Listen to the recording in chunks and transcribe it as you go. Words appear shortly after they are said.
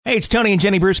Hey, it's Tony and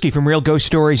Jenny Brewski from Real Ghost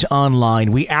Stories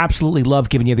Online. We absolutely love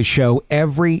giving you the show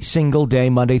every single day,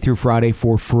 Monday through Friday,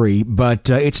 for free. But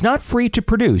it's not free to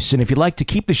produce. And if you'd like to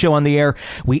keep the show on the air,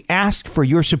 we ask for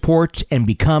your support and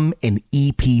become an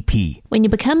EPP. When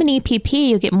you become an EPP,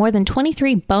 you'll get more than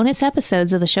 23 bonus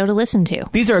episodes of the show to listen to.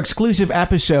 These are exclusive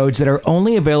episodes that are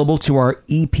only available to our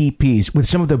EPPs with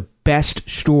some of the best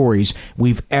stories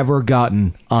we've ever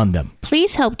gotten on them.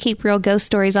 Please help keep Real Ghost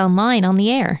Stories Online on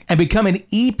the air. And become an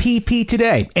EPP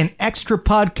today, an extra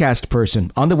podcast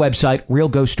person on the website,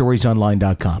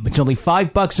 realghoststoriesonline.com. It's only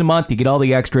 $5 a month. You get all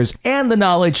the extras and the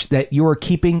knowledge that you are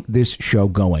keeping this show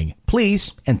going.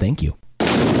 Please and thank you.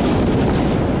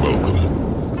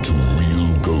 Welcome to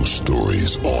Real Ghost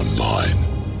Stories Online.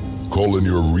 Call in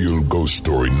your real ghost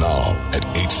story now at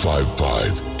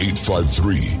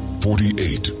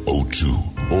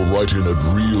 855-853-4802 or write in at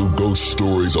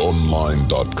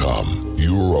realghoststoriesonline.com.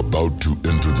 You're about to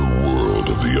enter the world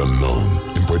of the unknown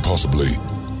and quite possibly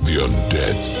the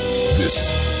undead.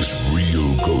 This is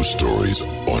Real Ghost Stories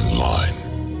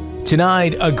Online.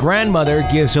 Tonight, a grandmother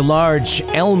gives a large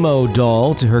Elmo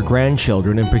doll to her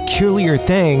grandchildren, and peculiar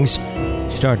things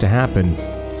start to happen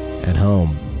at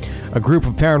home. A group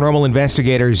of paranormal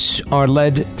investigators are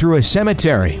led through a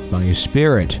cemetery by a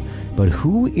spirit. But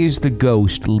who is the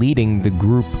ghost leading the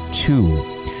group to?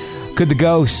 Could the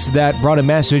ghost that brought a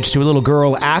message to a little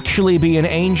girl actually be an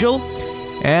angel?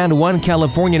 And one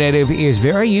California native is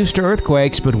very used to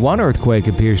earthquakes, but one earthquake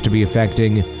appears to be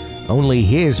affecting only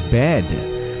his bed.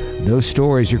 Those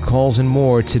stories, your calls, and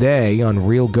more today on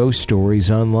Real Ghost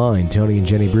Stories Online. Tony and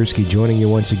Jenny Brewski joining you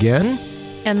once again.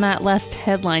 And that last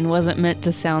headline wasn't meant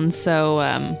to sound so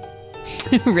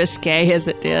risque as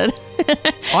it did.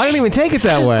 I didn't even take it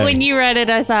that way. When you read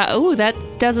it, I thought, oh, that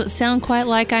doesn't sound quite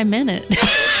like I meant it.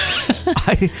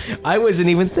 I wasn't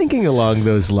even thinking along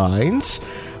those lines,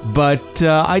 but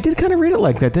I did kind of read it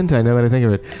like that, didn't I, now that I think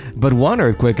of it? But one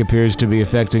earthquake appears to be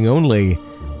affecting only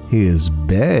his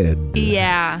bed.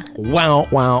 Yeah. Wow,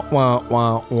 wow, wow,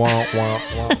 wow, wow, wow,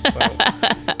 wow.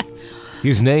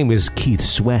 His name is Keith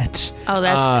Sweat. Oh,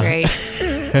 that's great.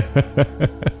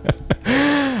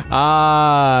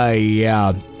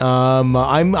 Yeah.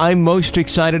 I'm most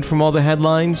excited from all the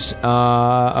headlines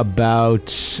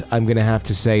about, I'm going to have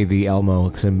to say, the Elmo,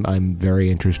 because I'm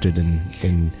very interested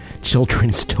in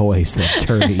children's toys that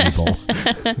turn evil.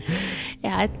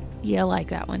 Yeah, I like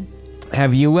that one.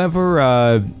 Have you ever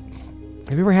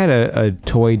had a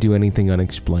toy do anything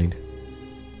unexplained?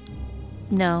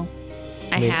 No.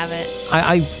 I haven't.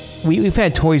 We've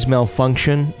had toys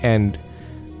malfunction and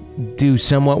do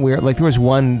somewhat weird. Like there was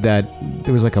one that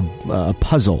there was like a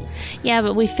puzzle. Yeah,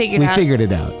 but we figured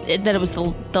it out that it was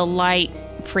the light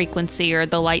frequency or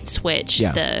the light switch.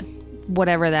 Yeah. The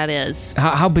whatever that is.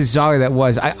 How bizarre that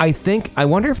was. I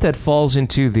wonder if that falls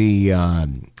into the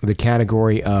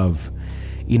category of,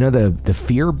 you know, the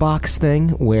fear box thing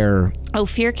where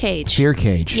fear cage.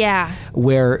 Yeah,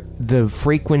 where the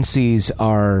frequencies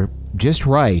are just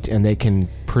right, and they can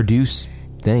produce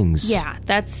things. Yeah,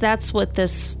 that's what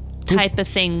this type of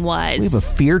thing was. We have a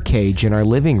fear cage in our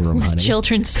living room, honey.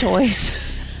 Children's toys.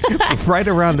 Right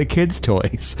around the kids'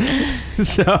 toys.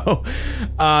 So,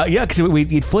 yeah, because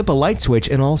you'd flip a light switch,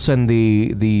 and all of a sudden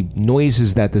the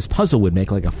noises that this puzzle would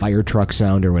make, like a fire truck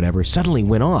sound or whatever, suddenly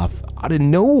went off out of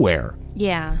nowhere.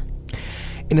 Yeah.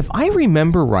 And if I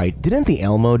remember right, didn't the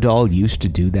Elmo doll used to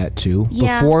do that too?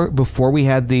 Yeah. Before we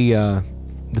had the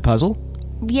puzzle?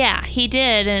 Yeah, he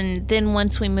did, and then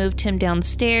once we moved him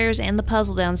downstairs and the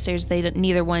puzzle downstairs,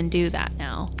 neither one do that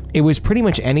now. It was pretty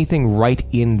much anything right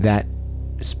in that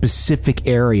specific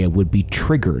area would be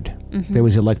triggered. Mm-hmm. There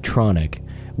was electronic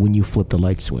when you flip the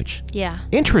light switch. Yeah.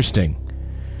 Interesting.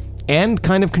 And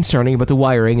kind of concerning about the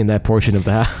wiring in that portion of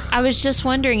the house. I was just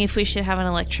wondering if we should have an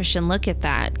electrician look at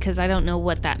that, because I don't know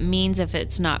what that means, if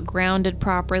it's not grounded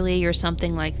properly or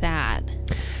something like that.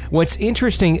 What's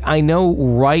interesting, I know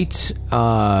right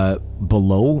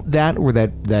below that, where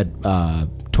that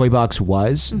toy box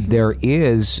was, mm-hmm. there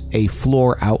is a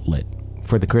floor outlet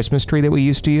for the Christmas tree that we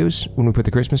used to use when we put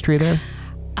the Christmas tree there.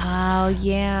 Oh,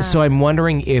 yeah. So I'm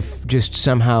wondering if just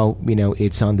somehow, you know,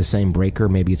 it's on the same breaker,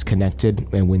 maybe it's connected,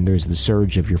 and when there's the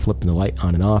surge of you're flipping the light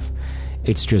on and off,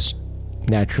 it's just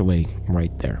naturally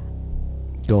right there,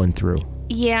 going through.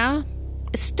 Yeah.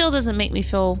 It still doesn't make me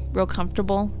feel real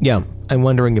comfortable. Yeah. I'm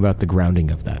wondering about the grounding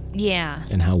of that. Yeah.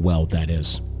 And how well that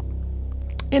is.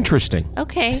 Interesting.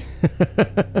 Okay.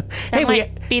 That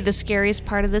might be the scariest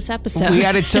part of this episode. We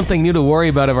added something new to worry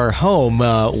about of our home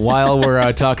while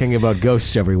we're talking about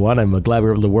ghosts, everyone. I'm glad we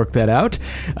were able to work that out.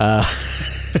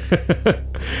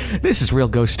 This is Real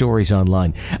Ghost Stories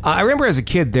Online. I remember as a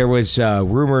kid there was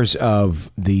rumors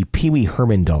of the Pee Wee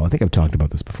Herman doll. I think I've talked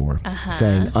about this before.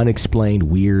 Saying unexplained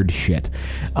weird shit.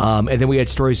 And then we had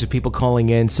stories of people calling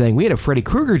in saying we had a Freddy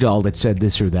Krueger doll that said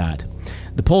this or that.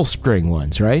 The pull string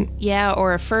ones, right? Yeah,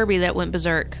 or a Furby that went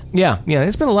berserk. Yeah,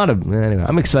 there's been a lot of... Anyway,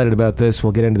 I'm excited about this.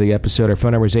 We'll get into the episode. Our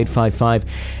phone number is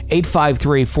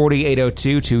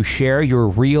 855-853-4802 to share your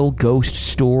real ghost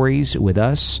stories with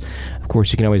us. Of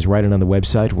course, you can always write it on the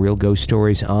website,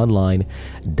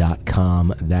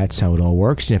 realghoststoriesonline.com. That's how it all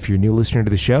works. And if you're a new listener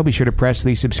to the show, be sure to press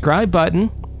the subscribe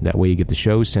button. That way you get the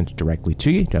shows sent directly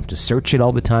to you. You don't have to search it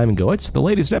all the time and go, it's the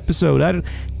latest episode.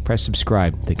 Press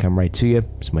subscribe. They come right to you.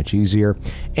 It's much easier.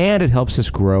 And it helps us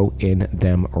grow in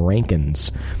them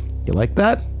rankings. You like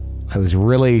that? I was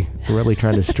really, really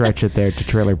trying to stretch it there to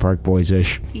Trailer Park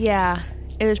Boys-ish. Yeah,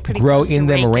 it was pretty grow close to in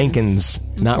them rankins.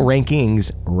 rankins. Not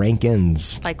rankings,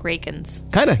 rankins. Like Rakins.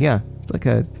 Kind of, yeah. It's like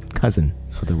a cousin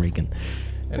of the Rakin.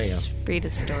 Let's read a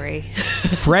story.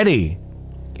 Freddy.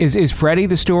 Is Freddy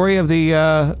the story of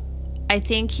the... I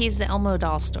think he's the Elmo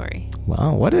doll story.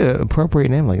 Wow, what an appropriate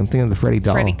name. Like, I'm thinking of the Freddy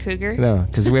doll. Freddy Krueger? No,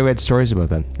 because we had stories about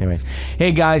that. Anyway.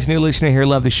 Hey, guys, new listener here,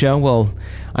 love the show. Well,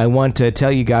 I want to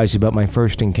tell you guys about my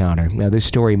first encounter. Now, this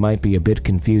story might be a bit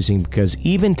confusing because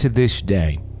even to this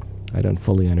day, I don't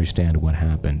fully understand what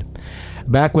happened.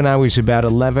 Back when I was about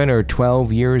 11 or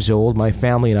 12 years old, my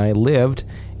family and I lived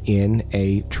in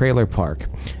a trailer park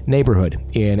neighborhood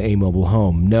in a mobile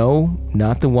home. No,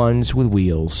 not the ones with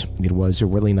wheels. It was a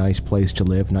really nice place to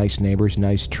live. Nice neighbors,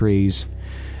 nice trees.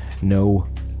 No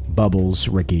Bubbles,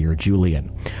 Ricky, or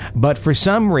Julian. But for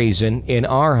some reason, in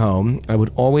our home, I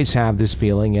would always have this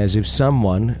feeling as if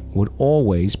someone would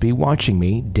always be watching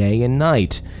me day and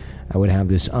night. I would have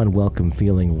this unwelcome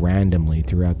feeling randomly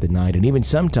throughout the night and even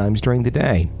sometimes during the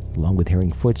day, along with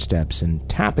hearing footsteps and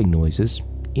tapping noises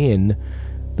in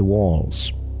the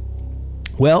walls.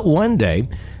 Well, one day,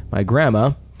 my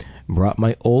grandma brought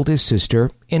my oldest sister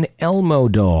an Elmo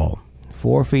doll.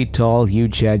 4 feet tall,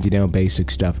 huge head, basic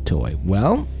stuffed toy.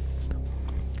 Well,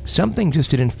 something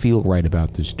just didn't feel right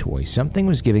about this toy. Something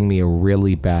was giving me a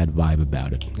really bad vibe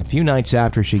about it. A few nights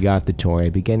after she got the toy, I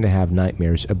began to have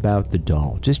nightmares about the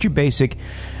doll. Just your basic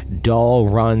doll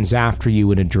runs after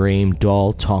you in a dream,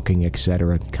 doll talking,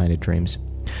 etc. kind of dreams.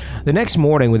 The next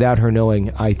morning, without her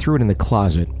knowing, I threw it in the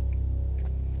closet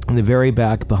in the very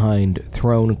back behind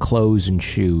thrown clothes and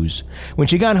shoes. When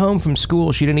she got home from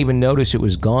school, she didn't even notice it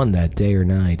was gone that day or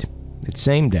night. That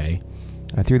same day,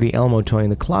 I threw the Elmo toy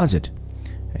in the closet.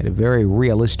 I had a very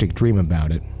realistic dream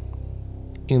about it.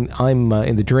 In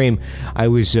the dream, I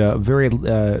was very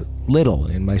little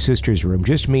in my sister's room,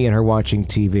 just me and her watching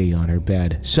TV on her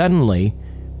bed. Suddenly,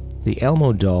 the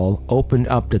Elmo doll opened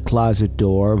up the closet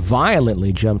door,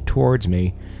 violently jumped towards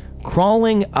me,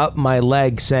 crawling up my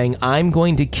leg, saying, "I'm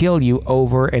going to kill you,"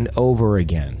 over and over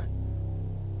again.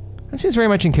 This is very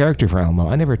much in character for Elmo.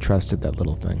 I never trusted that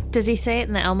little thing. Does he say it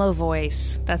in the Elmo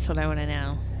voice? That's what I want to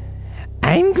know.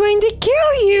 I'm going to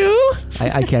kill you.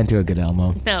 I can't do a good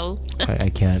Elmo. No. I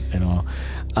can't at all.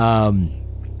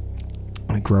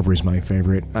 Grover's my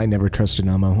favorite. I never trusted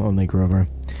Elmo, only Grover.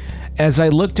 As I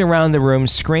looked around the room,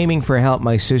 screaming for help,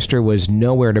 my sister was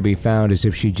nowhere to be found, as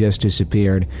if she just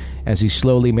disappeared. As he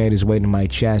slowly made his way to my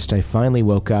chest, I finally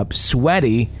woke up,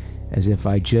 sweaty, as if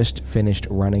I just finished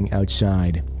running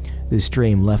outside. This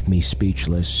dream left me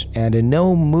speechless, and in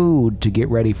no mood to get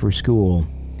ready for school.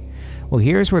 Well,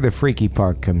 here's where the freaky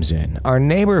part comes in. Our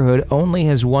neighborhood only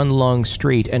has one long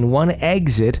street and one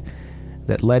exit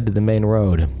that led to the main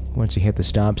road. Once you hit the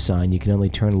stop sign, you can only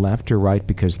turn left or right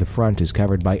because the front is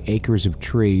covered by acres of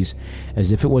trees,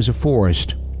 as if it was a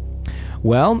forest.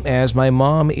 Well, as my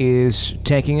mom is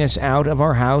taking us out of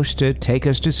our house to take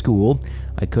us to school,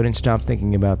 I couldn't stop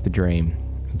thinking about the dream.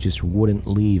 It just wouldn't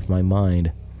leave my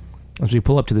mind. As we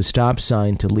pull up to the stop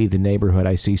sign to leave the neighborhood,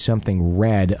 I see something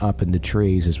red up in the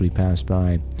trees as we pass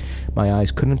by. My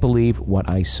eyes couldn't believe what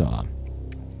I saw.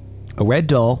 A red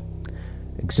doll,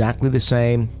 exactly the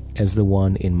same as the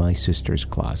one in my sister's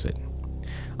closet.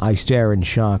 I stare in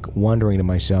shock, wondering to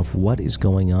myself, what is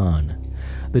going on?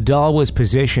 The doll was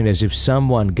positioned as if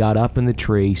someone got up in the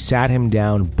tree, sat him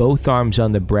down, both arms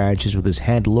on the branches with his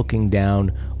head looking down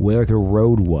where the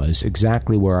road was,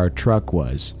 exactly where our truck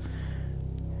was.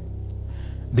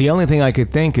 The only thing I could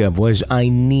think of was I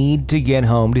need to get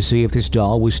home to see if this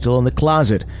doll was still in the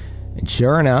closet. And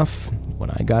sure enough,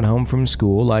 when I got home from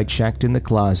school, I checked in the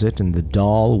closet and the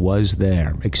doll was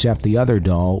there, except the other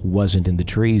doll wasn't in the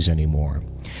trees anymore.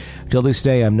 Till this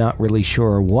day, I'm not really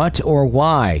sure what or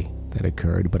why that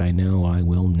occurred, but I know I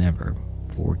will never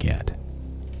forget.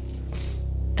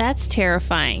 That's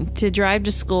terrifying, to drive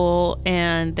to school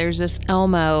and there's this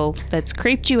Elmo that's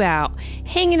creeped you out,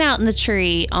 hanging out in the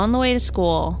tree on the way to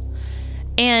school.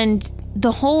 And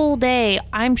the whole day,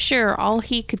 I'm sure all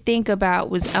he could think about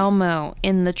was Elmo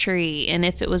in the tree and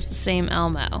if it was the same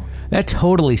Elmo. That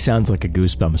totally sounds like a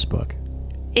Goosebumps book.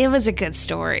 It was a good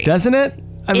story. Doesn't it?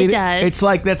 I mean, it does. It's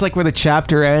like, that's like where the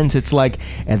chapter ends. It's like,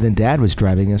 and then Dad was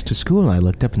driving us to school and I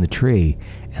looked up in the tree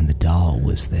and the doll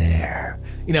was there.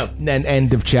 You know, then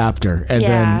end of chapter. And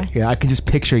then I can just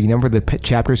picture, you remember the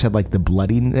chapters had like the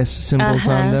bloodiness symbols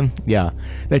on them? Yeah.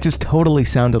 That just totally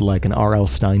sounded like an R.L.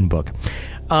 Stine book.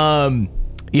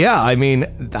 Yeah, I mean,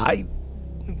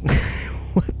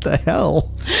 what the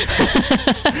hell?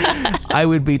 I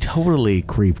would be totally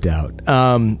creeped out.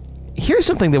 Here's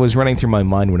something that was running through my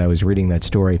mind when I was reading that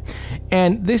story.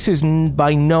 And this is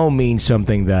by no means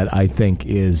something that I think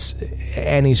is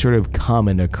any sort of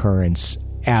common occurrence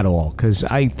at all, because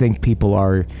I think people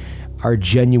are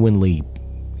genuinely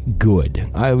good.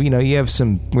 You have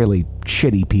some really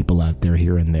shitty people out there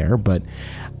here and there, but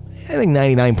I think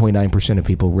 99.9% of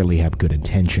people really have good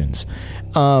intentions.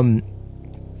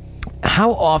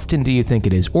 How often do you think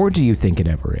it is, or do you think it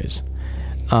ever is,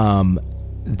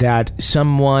 that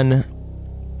someone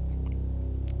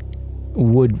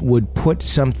would put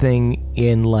something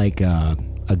in like a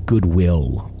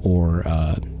Goodwill or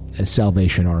a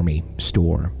Salvation Army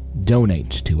store, donate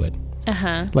to it,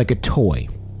 like a toy,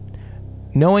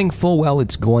 knowing full well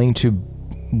it's going to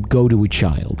go to a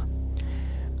child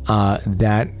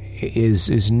that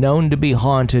is known to be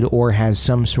haunted or has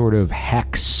some sort of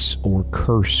hex or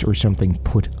curse or something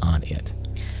put on it?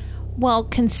 Well,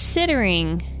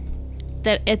 considering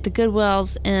that at the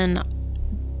Goodwills in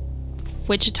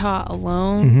Wichita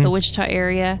alone, the Wichita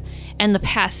area, and the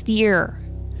past year,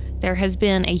 there has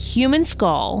been a human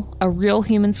skull, a real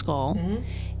human skull,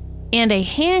 and a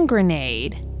hand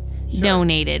grenade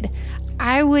donated.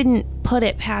 I wouldn't put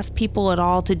it past people at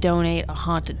all to donate a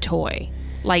haunted toy.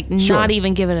 Like, not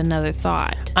even give it another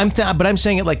thought. But I'm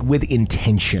saying it like with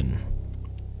intention.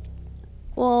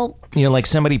 Well, like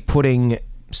somebody putting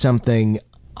something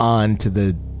onto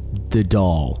the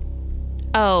doll.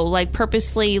 Oh, like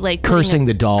purposely, like cursing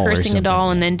the doll, cursing a doll,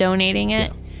 and then donating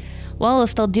it. Yeah. Well,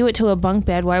 if they'll do it to a bunk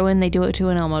bed, why wouldn't they do it to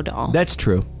an Elmo doll? That's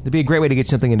true. It'd be a great way to get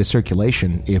something into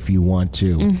circulation if you want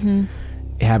to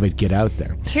have it get out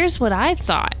there. Here's what I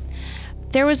thought.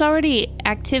 There was already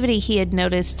activity he had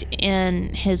noticed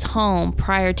in his home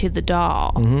prior to the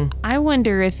doll. I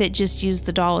wonder if it just used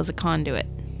the doll as a conduit.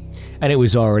 And it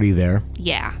was already there?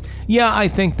 Yeah. Yeah, I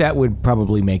think that would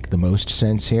probably make the most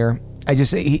sense here.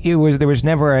 There was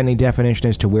never any definition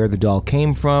as to where the doll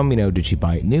came from. Did she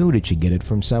buy it new? Did she get it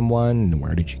from someone?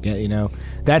 Where did she get,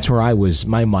 That's where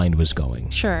my mind was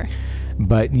going. Sure.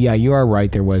 But yeah, you are right.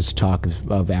 There was talk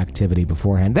of activity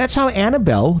beforehand. That's how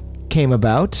Annabelle came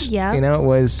about. Yeah. It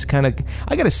was kind of,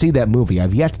 I got to see that movie.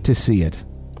 I've yet to see it.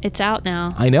 It's out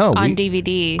now. I know. On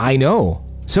DVD. I know.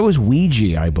 So is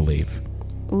Ouija, I believe.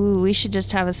 Ooh, we should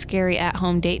just have a scary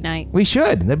at-home date night. We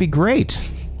should. That'd be great.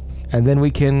 And then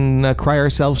we can cry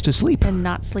ourselves to sleep. And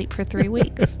not sleep for 3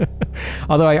 weeks.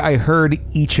 Although I heard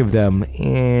each of them,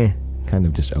 kind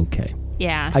of just okay.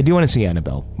 Yeah. I do want to see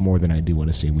Annabelle more than I do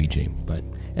want to see Ouija.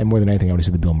 And more than anything, I want to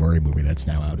see the Bill Murray movie that's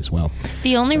now out as well.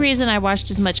 The only reason I watched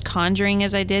as much Conjuring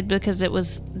as I did, because it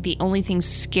was the only thing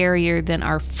scarier than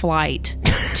our flight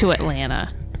to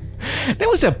Atlanta. There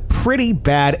was a pretty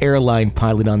bad airline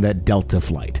pilot on that Delta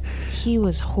flight. He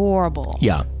was horrible.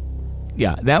 Yeah.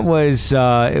 Yeah, that was,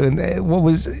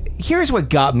 here's what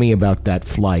got me about that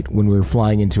flight when we were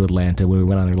flying into Atlanta, when we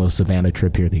went on our little Savannah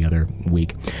trip here the other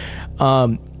week.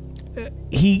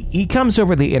 He comes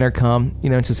over the intercom,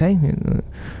 and says, hey,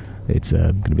 it's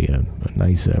going to be a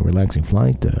nice, relaxing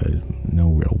flight, no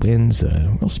real winds,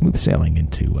 real smooth sailing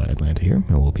into Atlanta here.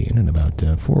 We'll be in about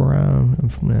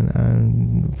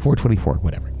 4:24,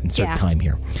 whatever, insert time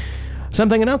here. So I'm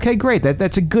thinking, okay, great,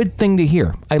 that's a good thing to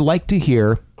hear. I like to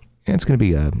hear... And it's going to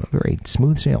be a very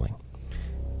smooth sailing.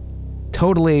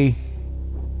 Totally,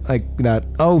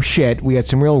 oh shit, we got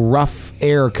some real rough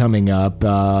air coming up.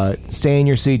 Stay in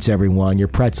your seats, everyone. Your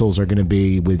pretzels are going to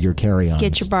be with your carry-ons.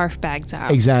 Get your barf bags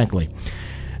out. Exactly.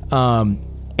 And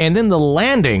then the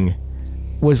landing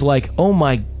was like, oh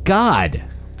my God.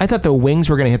 I thought the wings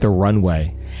were going to hit the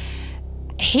runway.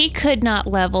 He could not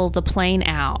level the plane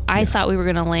out. I thought we were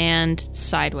going to land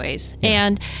sideways. Yeah.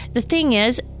 And the thing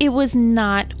is, it was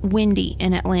not windy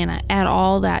in Atlanta at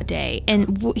all that day.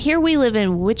 And here we live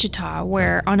in Wichita,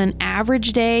 where on an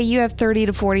average day, you have 30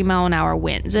 to 40 mile an hour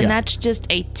winds. And that's just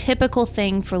a typical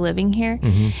thing for living here.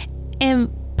 And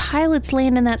pilots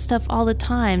land in that stuff all the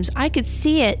time. I could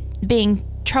see it being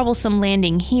troublesome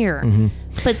landing here. Mm-hmm.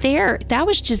 But that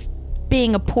was just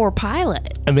being a poor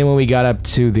pilot. And then when we got up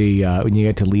to the, when you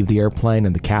get to leave the airplane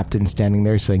and the captain standing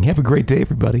there saying, "Have a great day,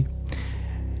 everybody."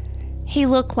 He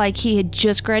looked like he had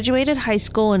just graduated high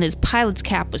school and his pilot's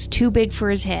cap was too big for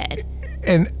his head.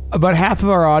 And about half of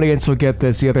our audience will get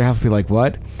this. The other half will be like,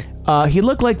 "What?" He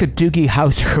looked like the Doogie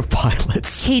Howser of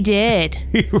pilots. He did.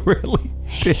 He really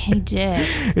did. He did.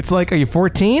 It's like, are you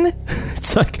 14?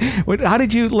 It's like, how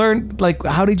did you learn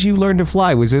to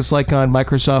fly? Was this like on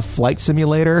Microsoft Flight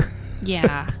Simulator?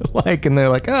 Yeah. And they're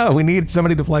like, "Oh, we need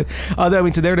somebody to fly." I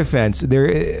mean, to their defense,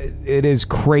 it is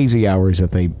crazy hours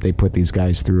that they put these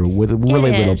guys through with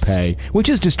really little pay, which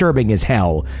is disturbing as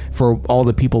hell for all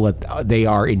the people that they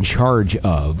are in charge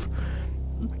of.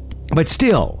 But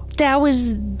still, that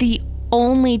was the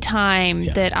only time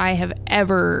that I have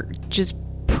ever just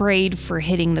prayed for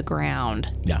hitting the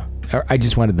ground. Yeah. I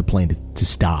just wanted the plane to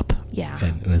stop. Yeah.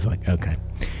 And it was like, okay.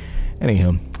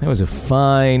 Anywho, that was a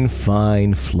fine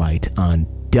flight on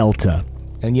Delta.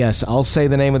 And yes, I'll say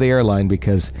the name of the airline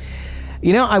because,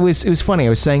 it was funny. I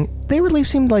was saying they really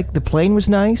seemed like the plane was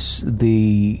nice.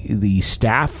 The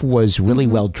staff was really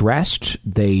well dressed.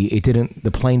 The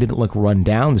plane didn't look run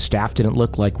down. The staff didn't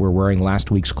look like we're wearing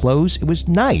last week's clothes. It was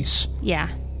nice. Yeah.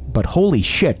 But holy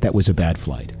shit, that was a bad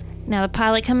flight. Now the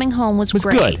pilot coming home was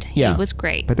great. Good. Yeah. It was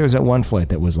great. But there was that one flight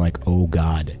that was like, oh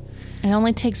God. It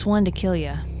only takes one to kill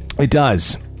you. It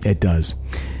does. It does.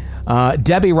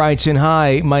 Debbie writes in,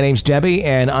 "Hi, my name's Debbie,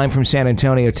 and I'm from San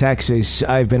Antonio, Texas.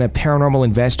 I've been a paranormal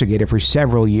investigator for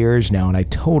several years now, and I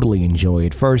totally enjoy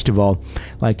it. First of all,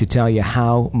 I'd like to tell you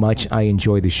how much I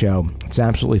enjoy the show. It's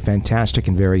absolutely fantastic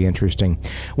and very interesting.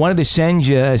 Wanted to send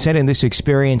in this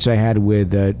experience I had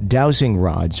with dowsing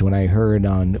rods when I heard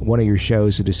on one of your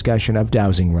shows a discussion of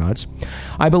dowsing rods.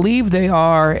 I believe they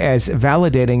are as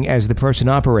validating as the person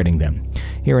operating them.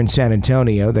 Here in San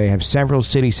Antonio, they have several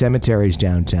city cemeteries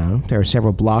downtown. There are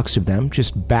several blocks of them,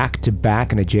 just back to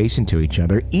back and adjacent to each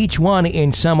other, each one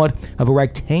in somewhat of a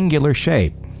rectangular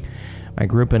shape. My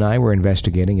group and I were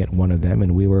investigating at one of them,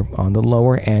 and we were on the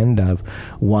lower end of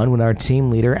one when our team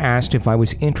leader asked if I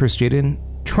was interested in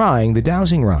trying the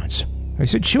dowsing rods. I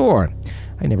said, sure.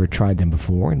 I never tried them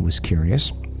before and was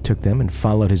curious. Took them and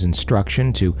followed his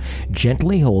instruction to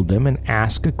gently hold them and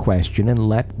ask a question and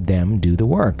let them do the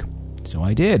work. So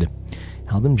I did.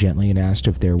 Held them gently and asked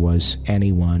if there was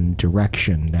any one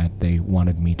direction that they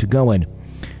wanted me to go in.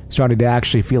 Started to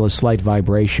actually feel a slight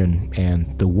vibration,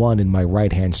 and the one in my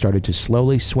right hand started to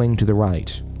slowly swing to the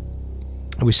right.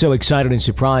 I was so excited and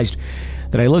surprised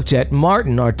that I looked at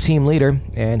Martin, our team leader,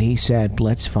 and he said,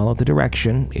 "Let's follow the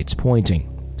direction it's pointing."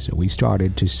 So we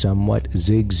started to somewhat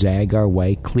zigzag our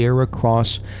way clear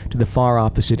across to the far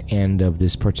opposite end of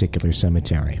this particular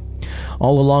cemetery.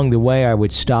 All along the way, I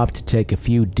would stop to take a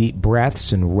few deep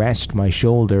breaths and rest my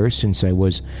shoulders since I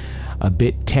was a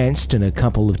bit tensed, and a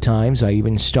couple of times I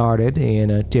even started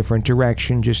in a different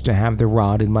direction just to have the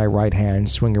rod in my right hand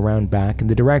swing around back in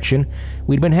the direction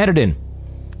we'd been headed in.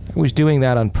 I was doing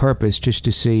that on purpose just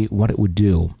to see what it would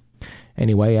do.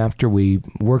 Anyway, after we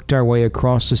worked our way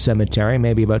across the cemetery,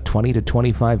 maybe about 20 to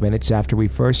 25 minutes after we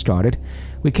first started,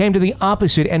 we came to the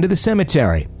opposite end of the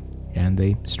cemetery, and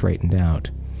they straightened out.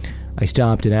 I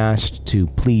stopped and asked to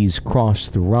please cross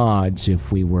the rods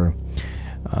if we were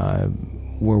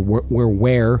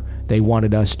where they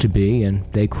wanted us to be, and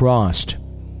they crossed.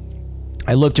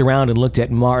 I looked around and looked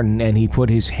at Martin, and he put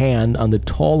his hand on the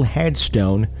tall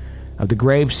headstone of the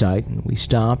gravesite, and we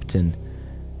stopped and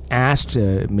asked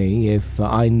me if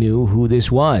I knew who this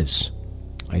was.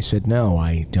 I said, no,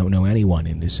 I don't know anyone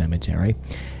in this cemetery.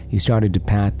 He started to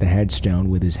pat the headstone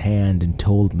with his hand and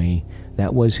told me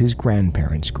that was his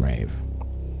grandparents' grave.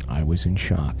 I was in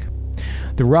shock.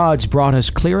 The rods brought us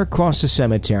clear across the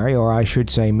cemetery, or I should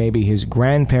say maybe his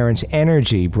grandparents'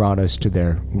 energy brought us to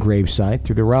their gravesite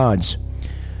through the rods.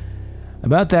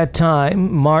 About that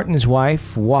time, Martin's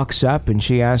wife walks up and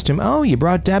she asked him, "Oh, you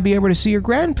brought Debbie over to see your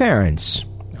grandparents."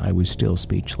 I was still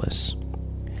speechless.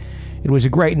 It was a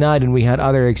great night, and we had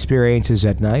other experiences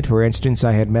at night. For instance,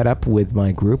 I had met up with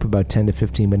my group about 10 to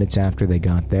 15 minutes after they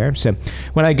got there. So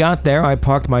when I got there, I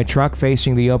parked my truck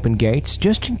facing the open gates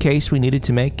just in case we needed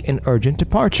to make an urgent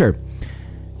departure.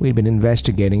 We'd been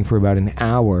investigating for about an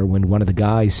hour when one of the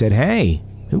guys said, "Hey,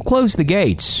 who closed the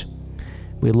gates?"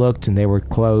 We looked, and they were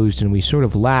closed, and we sort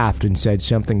of laughed and said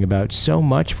something about so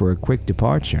much for a quick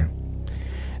departure.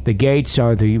 The gates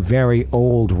are the very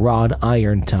old wrought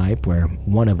iron type where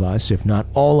one of us, if not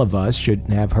all of us, should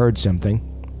have heard something.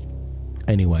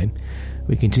 Anyway,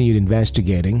 we continued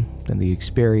investigating. Then the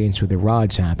experience with the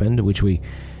rods happened, which we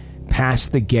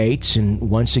passed the gates and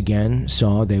once again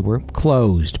saw they were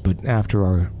closed. But after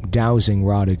our dowsing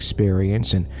rod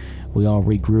experience, and we all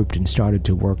regrouped and started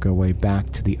to work our way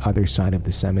back to the other side of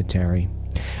the cemetery.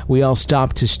 We all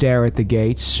stopped to stare at the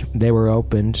gates. They were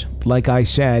opened. Like I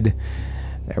said,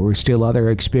 there were still other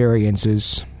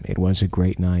experiences. It was a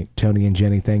great night. Tony and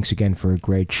Jenny, thanks again for a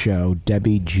great show.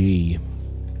 Debbie G.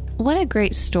 What a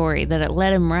great story that it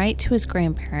led him right to his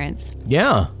grandparents.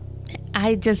 Yeah.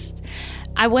 I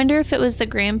wonder if it was the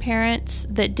grandparents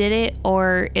that did it,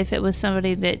 or if it was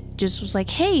somebody that just was like,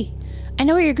 hey, I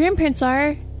know where your grandparents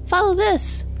are. Follow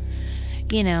this.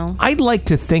 You know. I'd like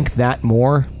to think that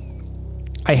more.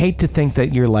 I hate to think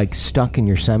that you're like stuck in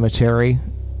your cemetery.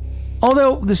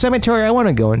 Although the cemetery I want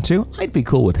to go into, I'd be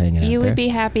cool with hanging out there. You would be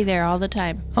happy there all the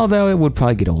time. Although it would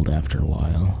probably get old after a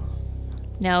while.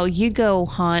 No, you go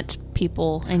haunt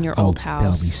people in your old house.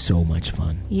 That'll be so much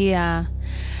fun. Yeah.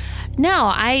 No,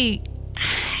 I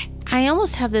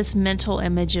almost have this mental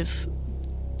image of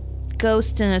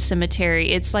ghosts in a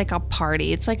cemetery. It's like a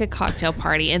party. It's like a cocktail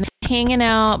party. And they're hanging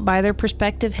out by their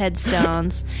respective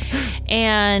headstones.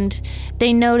 And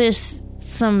they notice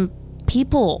some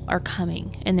people are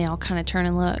coming. And they all kind of turn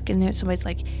and look. And somebody's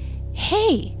like,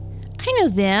 hey, I know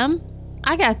them.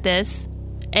 I got this.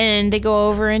 And they go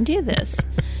over and do this.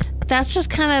 That's just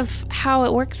kind of how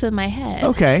it works in my head.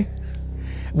 Okay.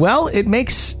 Well, it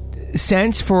makes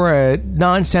sense for a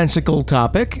nonsensical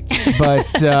topic, but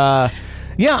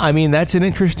yeah, I mean, that's an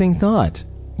interesting thought.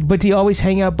 But do you always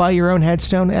hang out by your own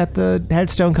headstone at the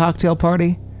headstone cocktail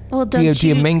party? Well, do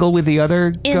you mingle with the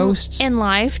other ghosts? In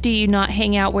life, do you not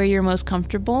hang out where you're most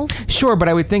comfortable? Sure, but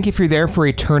I would think if you're there for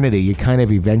eternity, you kind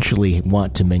of eventually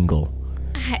want to mingle.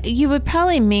 You would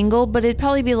probably mingle, but it'd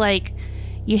probably be like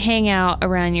you hang out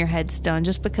around your headstone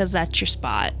just because that's your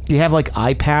spot. Do you have like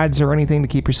iPads or anything to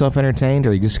keep yourself entertained,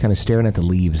 or are you just kind of staring at the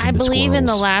leaves and the squirrels? I believe in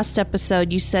the last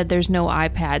episode you said there's no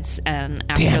iPads in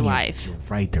Afterlife. Damn, you're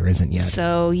right, there isn't yet.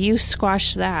 So you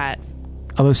squashed that.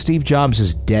 Although Steve Jobs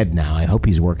is dead now, I hope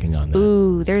he's working on that.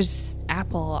 Ooh, there's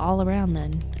Apple all around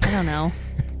then. I don't know.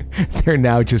 They're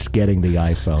now just getting the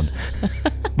iPhone.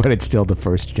 But it's still the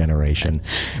first generation,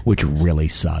 which really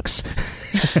sucks.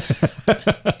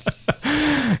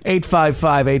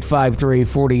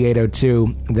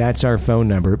 855-853-4802. That's our phone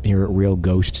number here at Real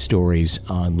Ghost Stories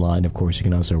Online. Of course, you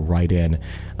can also write in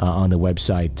on the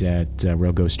website at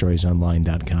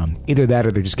realghoststoriesonline.com. Either that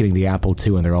or they're just getting the Apple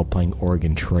II and they're all playing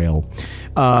Oregon Trail.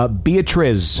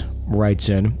 Beatriz writes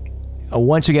in.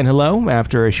 Once again, hello.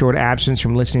 After a short absence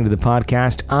from listening to the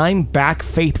podcast, I'm back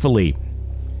faithfully.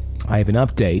 I have an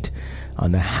update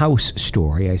on the house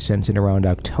story I sent in around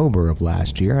October of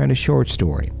last year and a short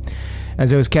story.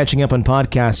 As I was catching up on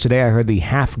podcasts today, I heard the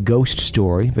half-ghost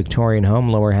story, Victorian home,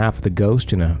 lower half of the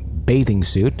ghost in a bathing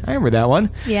suit. I remember that one.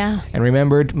 Yeah. And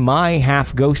remembered my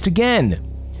half-ghost again.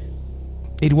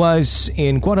 It was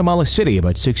in Guatemala City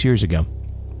about 6 years ago.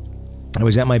 I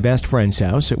was at my best friend's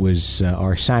house. It was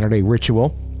our Saturday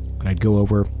ritual. And I'd go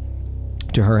over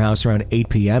to her house around 8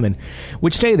 p.m. and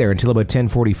would stay there until about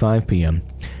 10:45 p.m.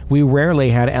 We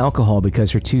rarely had alcohol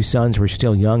because her two sons were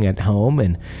still young at home,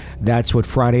 and that's what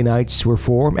Friday nights were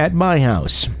for at my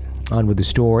house. On with the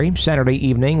story. Saturday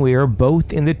evening, we are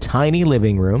both in the tiny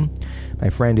living room. My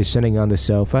friend is sitting on the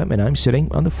sofa, and I'm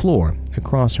sitting on the floor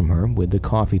across from her with the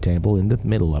coffee table in the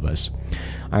middle of us.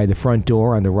 I had the front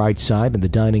door on the right side of the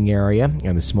dining area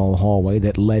and the small hallway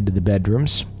that led to the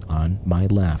bedrooms on my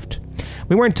left.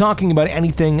 We weren't talking about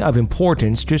anything of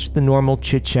importance, just the normal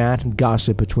chit-chat and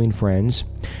gossip between friends,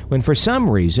 when for some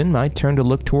reason I turned to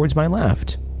look towards my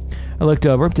left. I looked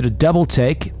over, did a double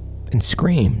take, and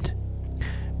screamed.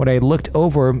 When I looked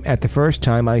over at the first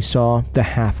time, I saw the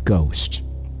half-ghost.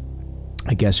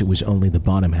 I guess it was only the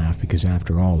bottom half, because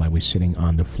after all, I was sitting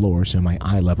on the floor, so my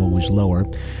eye level was lower.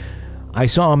 I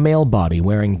saw a male body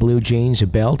wearing blue jeans, a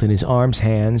belt, and his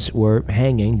hands were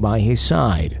hanging by his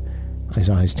side. I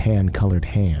saw his tan-colored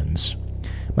hands.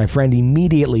 My friend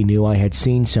immediately knew I had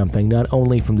seen something, not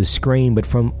only from the screen, but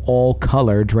from all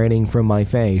color draining from my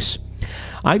face.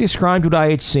 I described what I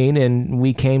had seen, and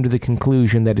we came to the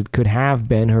conclusion that it could have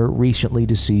been her recently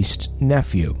deceased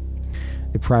nephew.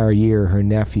 The prior year, her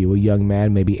nephew, a young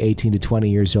man maybe 18 to 20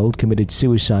 years old, committed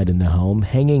suicide in the home,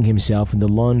 hanging himself in the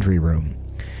laundry room.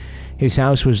 His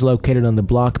house was located on the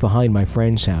block behind my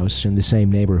friend's house in the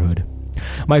same neighborhood.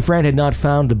 My friend had not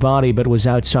found the body but was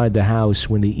outside the house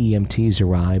when the EMTs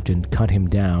arrived and cut him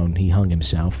down. He hung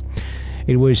himself.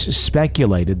 It was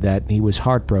speculated that he was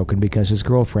heartbroken because his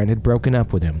girlfriend had broken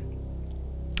up with him.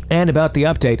 And about the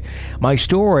update, my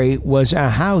story was a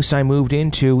house I moved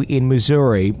into in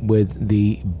Missouri with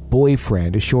the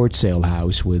boyfriend, a short sale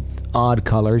house with odd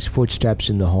colors, footsteps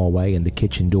in the hallway, and the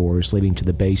kitchen doors leading to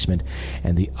the basement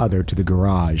and the other to the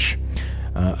garage,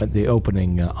 the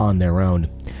opening on their own.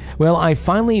 Well, I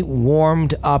finally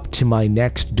warmed up to my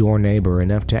next door neighbor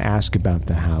enough to ask about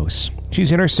the house.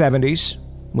 She's in her 70s.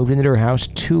 Moved into her house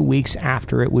 2 weeks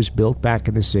after it was built back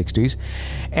in the 60s,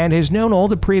 and has known all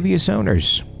the previous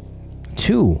owners.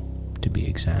 2, to be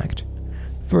exact.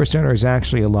 First owner is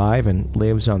actually alive and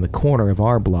lives on the corner of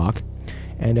our block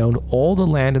and owned all the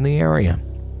land in the area.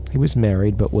 He was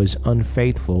married but was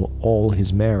unfaithful all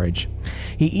his marriage.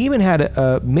 He even had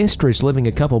a mistress living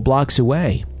a couple blocks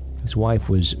away. His wife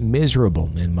was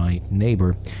miserable, and my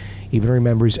neighbor even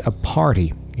remembers a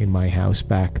party in my house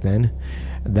back then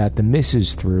that the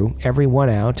missus threw everyone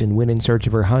out and went in search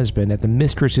of her husband at the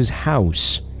mistress's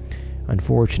house.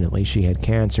 Unfortunately, she had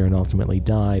cancer and ultimately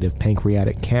died of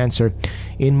pancreatic cancer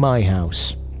in my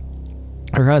house.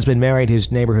 Her husband married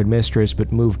his neighborhood mistress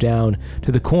but moved down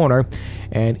to the corner,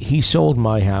 and he sold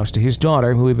my house to his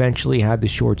daughter, who eventually had the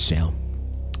short sale.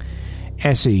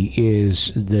 Essie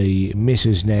is the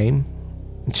Mrs. name.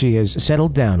 She has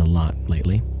settled down a lot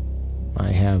lately. I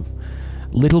have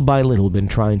little by little been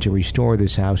trying to restore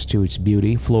this house to its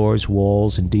beauty, floors,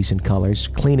 walls, and decent colors,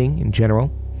 cleaning in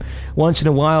general. Once in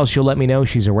a while, she'll let me know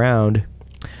she's around.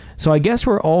 So I guess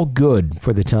we're all good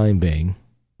for the time being.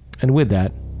 And with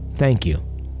that, thank you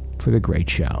for the great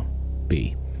show,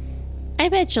 B. I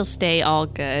bet she'll stay all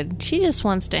good. She just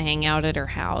wants to hang out at her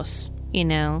house,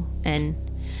 and...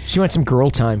 She wants some girl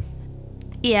time.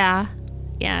 Yeah,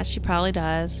 she probably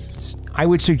does. I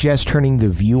would suggest turning The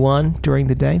View on during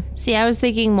the day. See, I was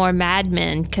thinking more Mad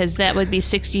Men, because that would be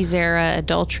 60s era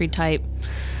adultery type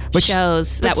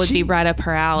shows. That would be right up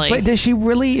her alley. But does she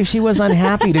really, if she was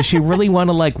unhappy, does she really want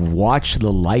to, watch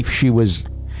the life she was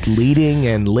leading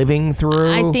and living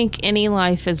through? I think any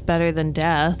life is better than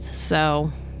death,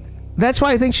 so... That's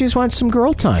why I think she just wants some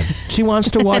girl time. She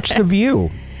wants to watch The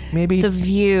View. Maybe... The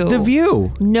View. The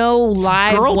View. No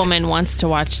live woman wants to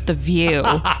watch The View.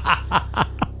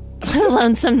 Let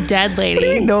alone some dead lady. What do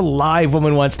you mean no live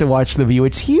woman wants to watch The View?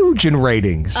 It's huge in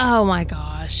ratings. Oh my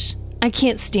gosh. I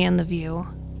can't stand The View.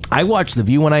 I watch The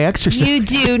View when I exercise. You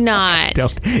do not.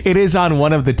 It is on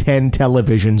one of the 10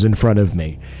 televisions in front of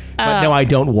me. But no, I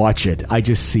don't watch it. I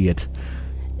just see it.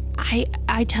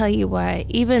 I tell you what,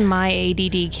 even my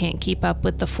ADD can't keep up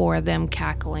with the four of them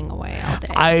cackling away all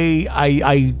day.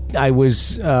 I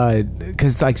was,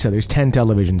 because like I said, there's 10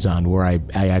 televisions on where I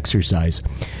exercise.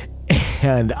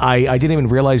 And I didn't even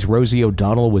realize Rosie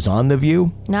O'Donnell was on The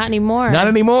View. Not anymore. Not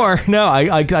anymore. No,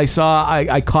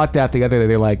 I caught that the other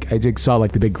day. I just saw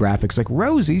the big graphics,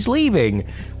 Rosie's leaving.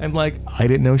 I'm like, I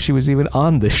didn't know she was even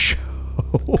on the show.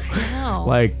 I know.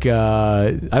 I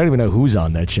don't even know who's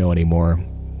on that show anymore.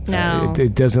 No.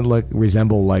 It doesn't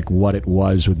resemble what it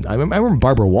was. I remember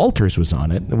Barbara Walters was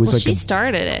on it. It was she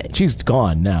started it. She's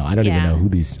gone now. I don't even know who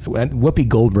these... Whoopi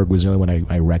Goldberg was the only one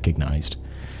I recognized.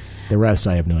 The rest,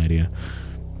 I have no idea.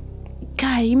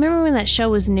 God, you remember when that show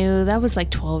was new? That was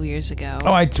 12 years ago.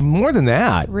 Oh, it's more than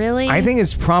that. Really? I think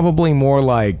it's probably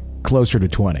more closer to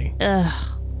 20.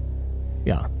 Ugh.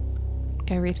 Yeah.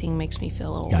 Everything makes me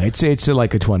feel old. Yeah, it's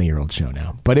like a 20-year-old show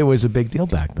now. But it was a big deal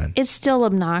back then. It's still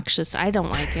obnoxious. I don't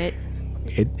like it.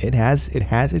 It has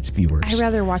its viewers. I'd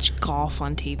rather watch golf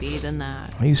on TV than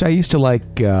that. I used to like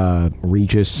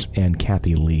Regis and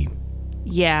Kathy Lee.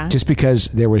 Yeah. Just because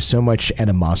there was so much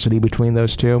animosity between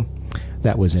those two.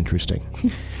 That was interesting.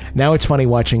 Now it's funny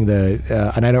watching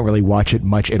and I don't really watch it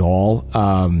much at all,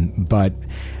 but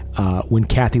when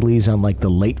Kathy Lee's on the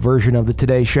late version of the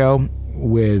Today Show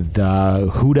with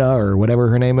Huda or whatever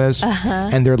her name is,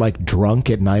 and they're drunk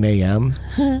at 9 a.m.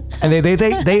 and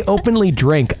they openly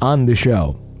drink on the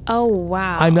show. Oh,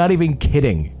 wow. I'm not even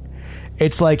kidding.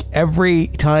 It's every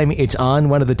time it's on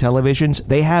one of the televisions,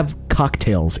 they have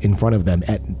cocktails in front of them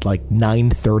at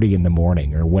 9:30 in the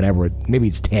morning or whatever. Maybe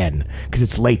it's 10 because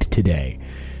it's late today.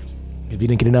 If you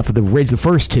didn't get enough of the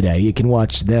first Today, you can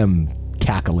watch them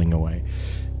cackling away.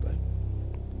 But,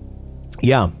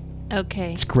 yeah. Okay.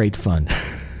 It's great fun.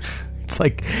 It's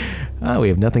we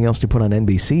have nothing else to put on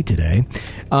NBC today.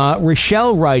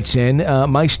 Rochelle writes in,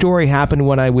 my story happened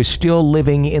when I was still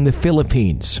living in the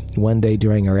Philippines. One day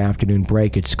during our afternoon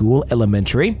break at school,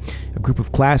 elementary, a group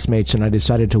of classmates and I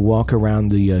decided to walk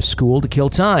around the school to kill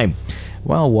time.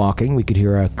 While walking, we could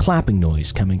hear a clapping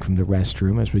noise coming from the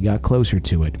restroom as we got closer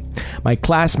to it. My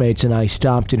classmates and I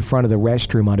stopped in front of the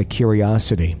restroom out of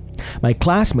curiosity. My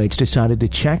classmates decided to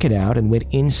check it out and went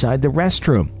inside the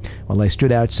restroom, while I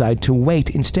stood outside to wait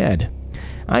instead.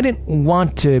 I didn't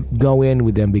want to go in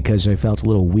with them because I felt a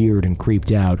little weird and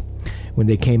creeped out. When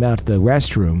they came out to the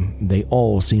restroom, they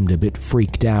all seemed a bit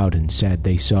freaked out and said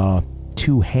they saw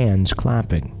 2 hands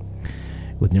clapping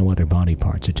with no other body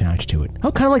parts attached to it.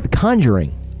 Oh, kind of like The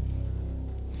Conjuring.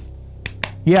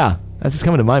 Yeah, that's what's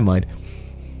coming to my mind.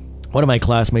 One of my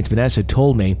classmates, Vanessa,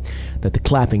 told me that the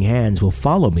clapping hands will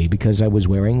follow me because I was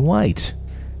wearing white.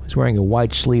 I was wearing a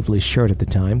white sleeveless shirt at the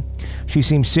time. She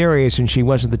seemed serious and she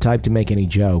wasn't the type to make any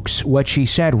jokes. What she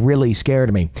said really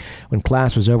scared me. When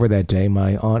class was over that day,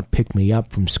 my aunt picked me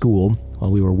up from school.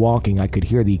 While we were walking, I could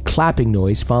hear the clapping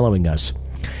noise following us.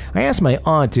 I asked my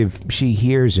aunt if she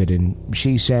hears it, and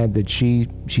she said that she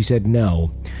said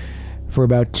no. For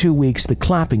about 2 weeks, the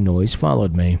clapping noise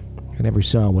followed me. I never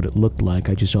saw what it looked like,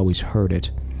 I just always heard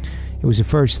it. It was the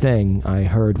first thing I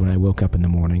heard when I woke up in the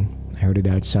morning. I heard it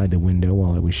outside the window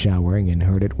while I was showering, and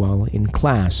heard it while in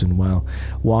class and while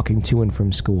walking to and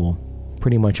from school.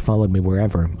 Pretty much followed me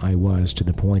wherever I was, to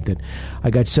the point that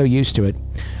I got so used to it.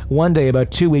 One day,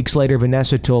 about 2 weeks later,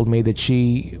 Vanessa told me that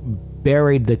she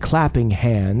buried the clapping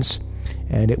hands,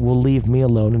 and it will leave me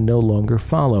alone and no longer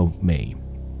follow me.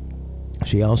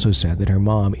 She also said that her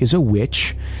mom is a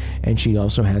witch, and she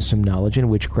also has some knowledge in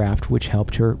witchcraft which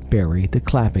helped her bury the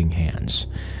clapping hands.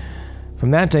 From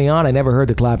that day on, I never heard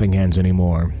the clapping hands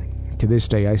anymore. To this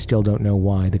day, I still don't know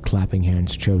why the clapping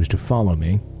hands chose to follow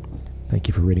me. Thank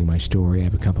you for reading my story. I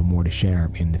have a couple more to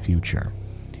share in the future.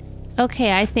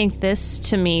 Okay, I think this,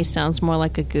 to me, sounds more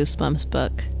like a Goosebumps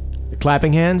book. The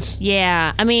clapping hands?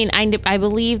 Yeah. I mean, I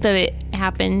believe that it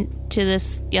happened to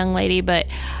this young lady, but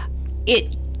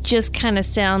it just kind of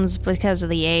sounds, because of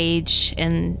the age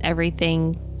and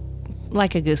everything,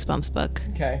 like a Goosebumps book.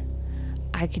 Okay.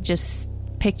 I could just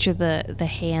picture the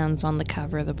hands on the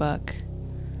cover of the book.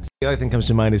 The other thing that comes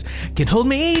to mind is, can hold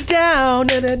me down,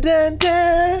 da, da, da,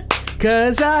 da,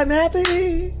 'cause I'm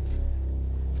happy.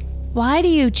 Why do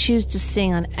you choose to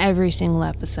sing on every single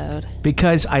episode?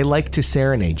 Because I like to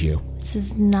serenade you. This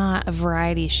is not a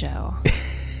variety show.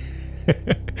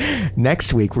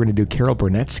 Next week, we're going to do Carol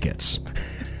Burnett skits.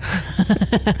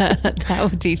 That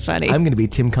would be funny. I'm going to be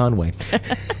Tim Conway.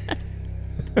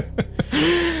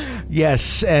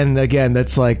 Yes, and again,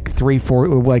 that's like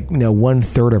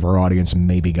 1/3 of our audience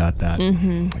maybe got that.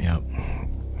 Mm-hmm. Yeah.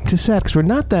 Just sad, because we're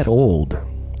not that old,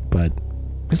 but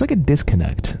there's like a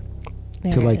disconnect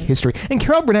to like history. And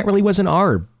Carol Burnett really wasn't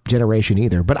our generation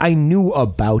either, but I knew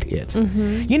about it.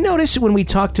 Mm-hmm. You notice when we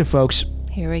talk to folks...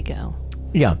 Here we go.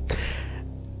 Yeah.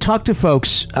 Talk to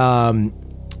folks that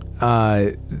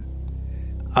are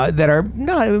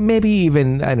not maybe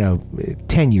even,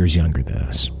 10 years younger than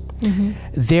us. Mm-hmm.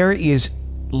 There is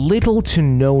little to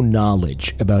no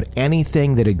knowledge about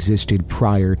anything that existed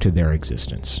prior to their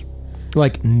existence.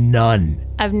 Like, none.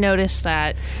 I've noticed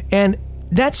that. And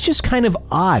that's just kind of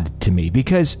odd to me,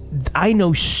 because I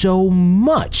know so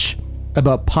much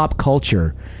about pop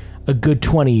culture a good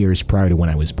 20 years prior to when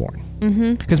I was born.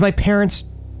 Because my parents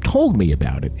told me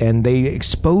about it, and they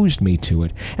exposed me to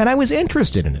it, and I was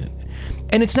interested in it.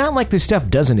 And it's not like this stuff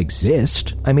doesn't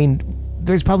exist. I mean,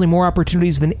 there's probably more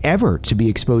opportunities than ever to be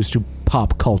exposed to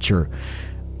pop culture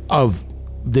of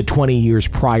the 20 years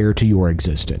prior to your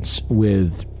existence,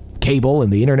 with cable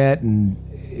and the internet, and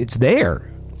it's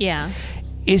there. Yeah.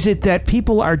 Is it that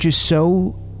people are just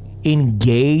so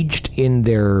engaged in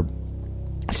their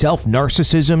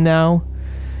self-narcissism now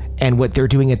and what they're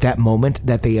doing at that moment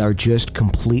that they are just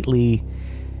completely...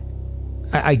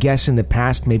 I guess in the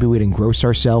past, maybe we'd engross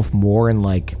ourselves more in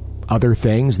like other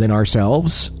things than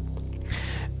ourselves.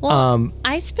 Well,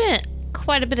 I spent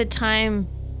quite a bit of time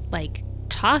like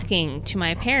talking to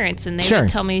my parents, and they would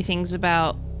tell me things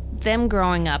about them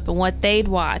growing up and what they'd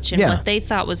watch and what they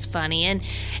thought was funny. And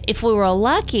if we were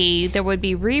lucky, there would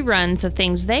be reruns of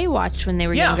things they watched when they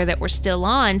were younger that were still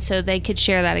on, so they could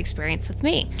share that experience with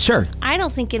me. Sure. I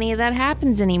don't think any of that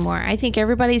happens anymore. I think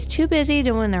everybody's too busy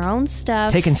doing their own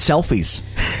stuff. Taking selfies.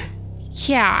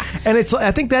 Yeah. And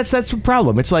I think that's the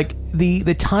problem. It's like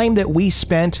the time that we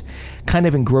spent kind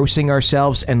of engrossing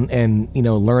ourselves and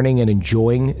learning and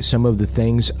enjoying some of the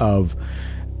things of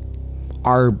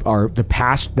the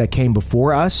past that came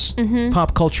before us,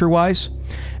 pop culture wise,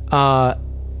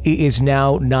 is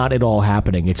now not at all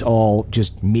happening. It's all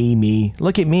just me.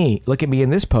 Look at me in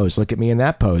this pose. Look at me in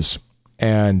that pose,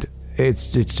 and it's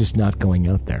just not going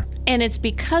out there. And it's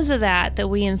because of that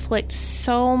we inflict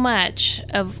so much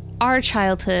of our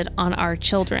childhood on our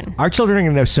children. Our children are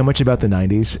going to know so much about the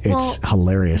 90s. It's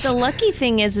hilarious. The lucky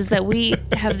thing is that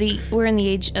we're in the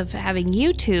age of having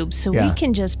YouTube, so we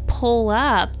can just pull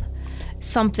up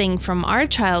something from our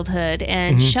childhood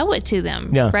and show it to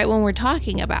them right when we're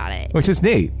talking about it. Which is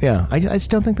neat, yeah. I just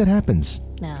don't think that happens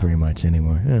very much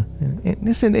anymore. Yeah.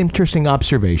 It's an interesting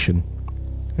observation.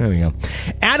 There we go.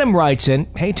 Adam writes in,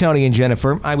 "Hey, Tony and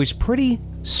Jennifer, I was pretty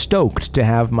stoked to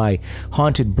have my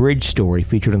haunted bridge story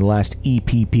featured in the last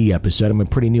EPP episode. I'm a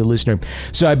pretty new listener,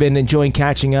 so I've been enjoying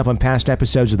catching up on past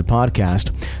episodes of the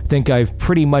podcast. I think I've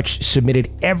pretty much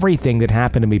submitted everything that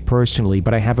happened to me personally,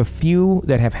 but I have a few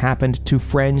that have happened to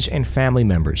friends and family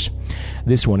members.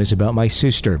 This one is about my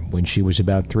sister when she was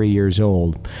about 3 years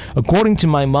old. According to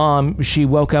my mom, she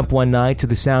woke up one night to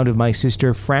the sound of my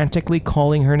sister frantically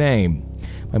calling her name.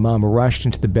 My mom rushed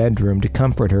into the bedroom to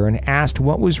comfort her and asked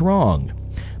what was wrong.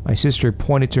 My sister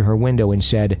pointed to her window and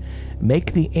said,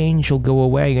 'Make the angel go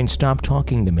away and stop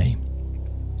talking to me.'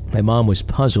 My mom was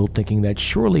puzzled, thinking that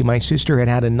surely my sister had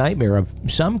had a nightmare of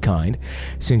some kind,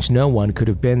 since no one could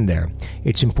have been there.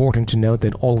 It's important to note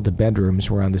that all of the bedrooms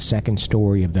were on the second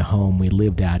story of the home we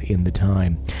lived at in the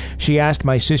time. She asked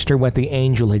my sister what the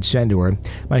angel had said to her.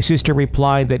 My sister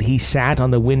replied that he sat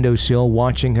on the windowsill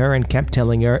watching her and kept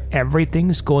telling her,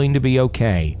 'Everything's going to be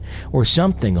okay,' or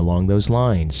something along those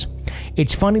lines.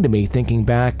 It's funny to me thinking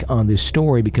back on this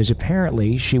story because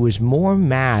apparently she was more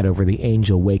mad over the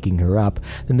angel waking her up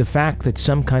than the fact that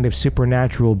some kind of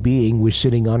supernatural being was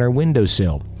sitting on her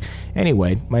windowsill.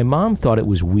 Anyway, my mom thought it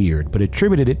was weird, but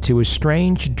attributed it to a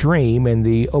strange dream and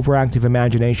the overactive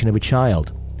imagination of a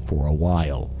child for a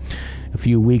while. A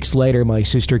few weeks later, my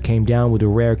sister came down with a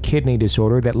rare kidney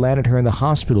disorder that landed her in the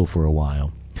hospital for a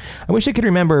while. I wish I could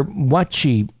remember what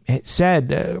she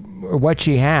said or what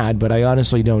she had, but I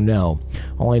honestly don't know.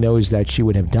 All I know is that she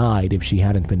would have died if she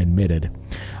hadn't been admitted.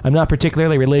 I'm not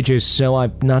particularly religious, so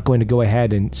I'm not going to go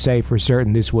ahead and say for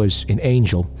certain this was an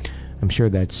angel. I'm sure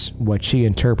that's what she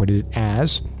interpreted it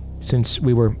as, since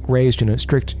we were raised in a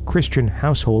strict Christian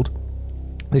household.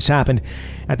 This happened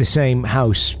at the same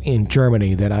house in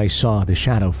Germany that I saw the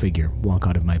shadow figure walk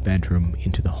out of my bedroom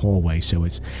into the hallway, so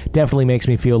it definitely makes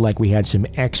me feel like we had some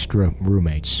extra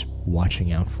roommates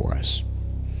watching out for us.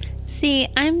 See,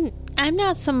 I'm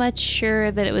not so much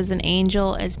sure that it was an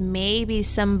angel as maybe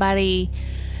somebody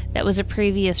that was a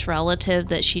previous relative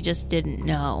that she just didn't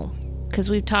know. Because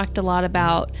we've talked a lot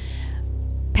about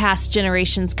past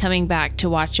generations coming back to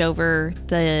watch over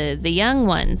the young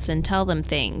ones and tell them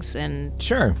things, and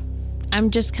sure,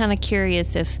 I'm just kind of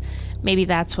curious if maybe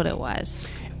that's what it was.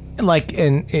 Like,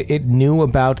 and it knew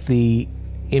about the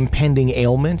impending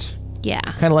ailment. Yeah,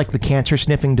 kind of like the cancer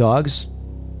sniffing dogs.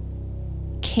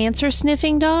 Cancer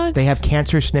sniffing dogs? They have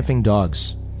cancer sniffing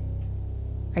dogs.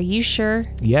 Are you sure?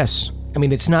 Yes. I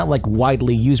mean, it's not like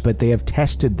widely used, but they have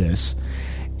tested this.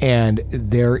 And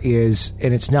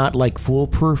it's not like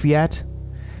foolproof yet,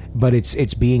 but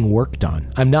it's being worked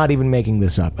on. I'm not even making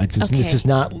this up. This is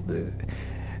not.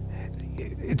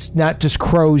 It's not just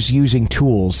crows using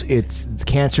tools. It's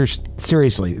cancer.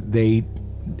 Seriously,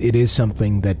 it is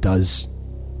something that does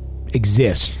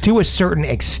exist to a certain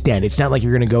extent. It's not like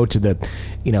you're going to go to the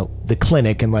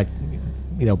clinic and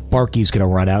Barky's going to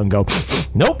run out and go,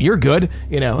 "Nope, you're good."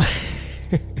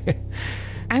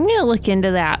 I'm going to look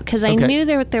into that because I knew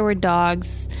there were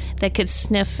dogs that could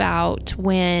sniff out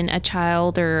when a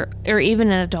child or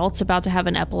even an adult's about to have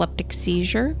an epileptic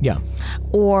seizure. Yeah.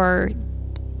 Or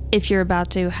if you're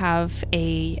about to have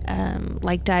a,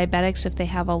 like diabetics, if they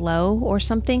have a low or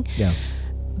something. Yeah.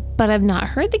 But I've not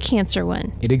heard the cancer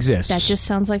one. It exists. That just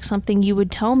sounds like something you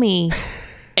would tell me.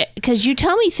 Because you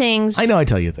tell me things. I know I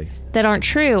tell you things. That aren't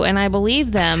true, and I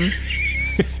believe them.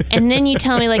 And then you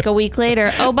tell me like a week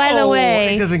later, oh, by the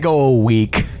way... It doesn't go a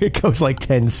week. It goes like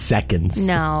 10 seconds.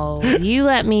 No, you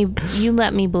let me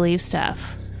believe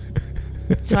stuff.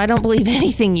 So I don't believe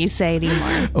anything you say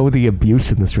anymore. Oh, the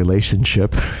abuse in this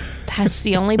relationship. That's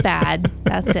the only bad.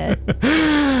 That's it.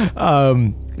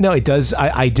 No, it does.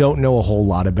 I don't know a whole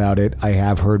lot about it. I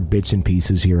have heard bits and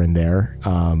pieces here and there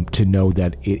to know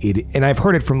that it and I've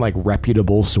heard it from like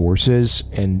reputable sources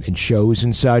and shows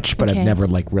and such, but I've never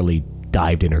like really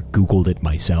dived in or Googled it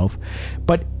myself.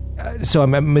 But so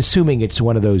I'm assuming it's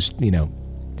one of those,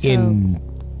 in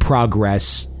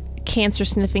progress. Cancer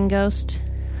sniffing ghost?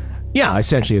 Yeah,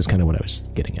 essentially is kind of what I was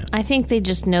getting at. I think they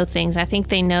just know things. I think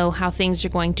they know how things are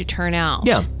going to turn out.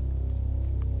 Yeah.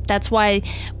 That's why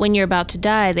when you're about to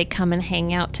die, they come and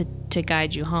hang out to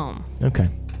guide you home. Okay.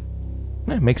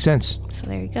 Yeah, makes sense. So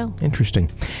there you go. Interesting.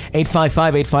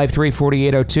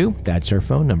 855-853-4802. That's our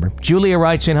phone number. Julia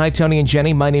writes in, "Hi, Tony and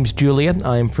Jenny. My name's Julia.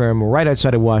 I'm from right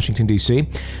outside of Washington, D.C.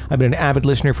 I've been an avid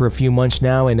listener for a few months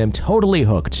now and am totally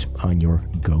hooked on your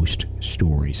ghost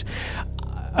stories.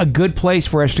 A good place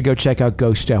for us to go check out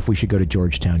ghost stuff. We should go to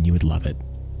Georgetown. You would love it."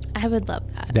 I I would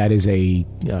love that. That is a...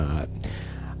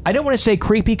 I don't want to say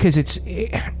creepy because it's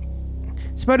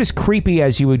about as creepy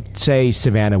as you would say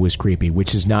Savannah was creepy,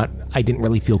 which is not... I didn't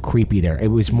really feel creepy there. It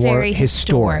was more Very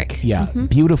historic. Yeah,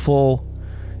 beautiful.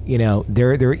 You know,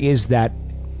 there is that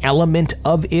element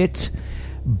of it,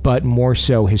 but more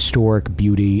so historic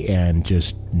beauty and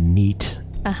just neat.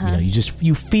 You know,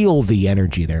 you feel the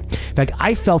energy there. In fact,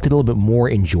 I felt it a little bit more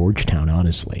in Georgetown,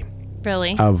 honestly.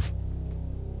 Really? Of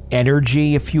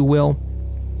energy, if you will.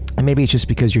 And maybe it's just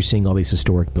because you're seeing all these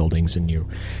historic buildings and you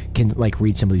can like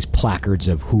read some of these placards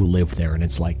of who lived there, and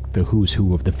it's like the who's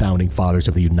who of the founding fathers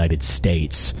of the United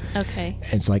States. Okay.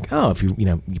 And it's like, oh, if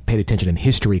you paid attention in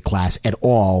history class at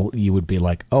all, you would be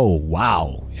like, oh,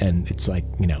 wow. And it's like,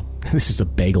 this is a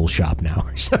bagel shop now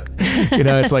or something.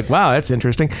 It's like, wow, that's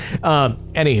interesting.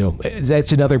 Anywho,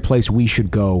 that's another place we should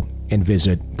go and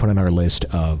visit, put on our list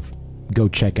of go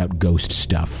check out ghost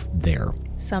stuff there.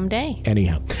 Someday.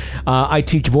 Anyhow, I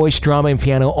teach voice, drama, and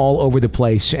piano all over the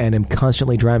place and am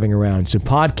constantly driving around, so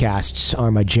podcasts are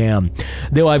my jam.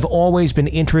 Though I've always been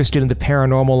interested in the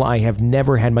paranormal, I have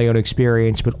never had my own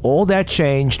experience, but all that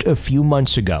changed a few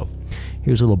months ago.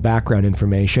 Here's a little background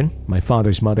information. My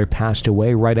father's mother passed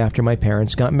away right after my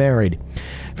parents got married.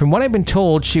 From what I've been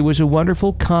told, she was a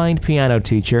wonderful, kind piano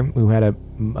teacher who had a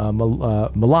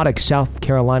melodic South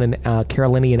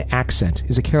Carolinian accent.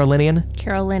 Is it Carolinian?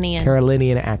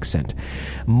 Carolinian accent.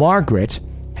 Margaret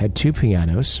had 2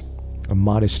 pianos, a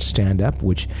modest stand-up,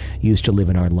 which used to live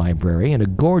in our library, and a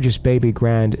gorgeous baby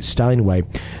grand Steinway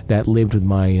that lived with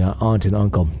my aunt and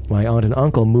uncle. My aunt and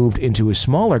uncle moved into a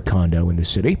smaller condo in the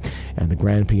city, and the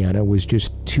grand piano was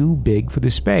just too big for the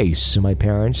space, so my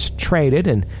parents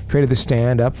traded the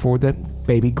stand-up for the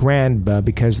baby grand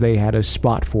because they had a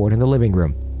spot for it in the living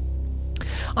room.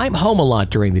 I'm home a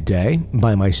lot during the day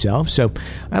by myself, so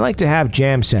I like to have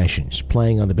jam sessions.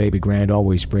 Playing on the baby grand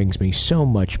always brings me so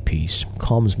much peace,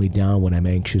 calms me down when I'm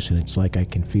anxious, and it's like I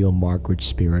can feel Margaret's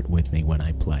spirit with me when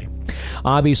I play.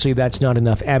 Obviously, that's not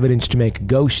enough evidence to make a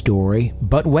ghost story,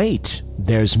 but wait,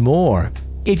 there's more.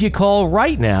 If you call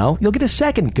right now, you'll get a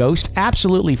second ghost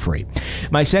absolutely free.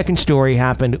 My second story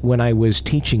happened when I was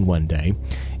teaching one day.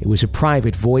 It was a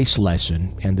private voice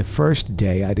lesson, and the first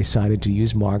day I decided to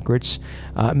use Margaret's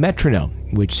metronome,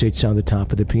 which sits on the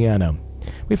top of the piano.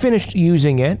 We finished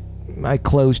using it. I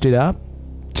closed it up,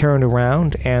 turned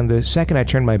around, and the second I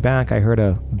turned my back, I heard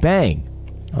a bang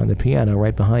on the piano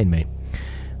right behind me.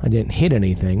 I didn't hit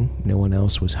anything. No one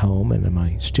else was home, and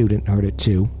my student heard it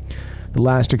too. The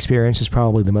last experience is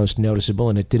probably the most noticeable,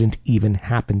 and it didn't even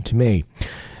happen to me.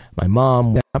 My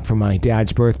mom went up for my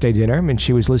dad's birthday dinner, and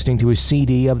she was listening to a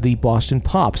CD of the Boston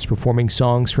Pops performing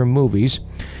songs from movies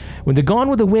when the Gone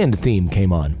with the Wind theme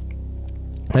came on.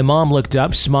 My mom looked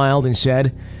up, smiled, and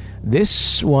said,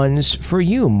 "This one's for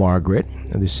you, Margaret."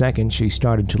 And the second she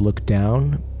started to look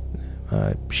down,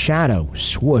 a shadow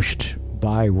swooshed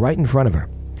by right in front of her.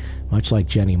 Much like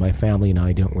Jenny, my family and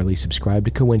I don't really subscribe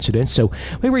to coincidence, so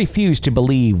we refuse to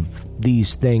believe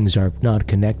these things are not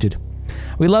connected.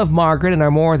 We love Margaret and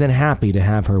are more than happy to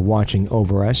have her watching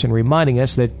over us and reminding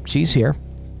us that she's here.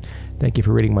 Thank you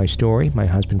for reading my story. My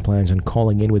husband plans on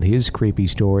calling in with his creepy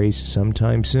stories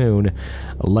sometime soon.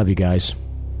 I love you guys.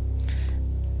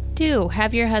 Do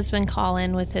have your husband call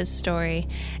in with his story.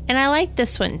 And I like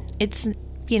this one. It's,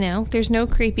 there's no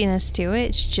creepiness to it.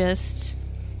 It's just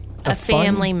a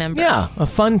family member. Yeah, a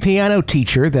fun piano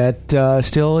teacher that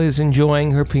still is enjoying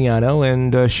her piano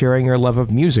and sharing her love of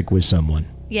music with someone.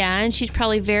 Yeah, and she's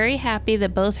probably very happy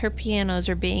that both her pianos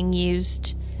are being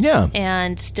used. Yeah.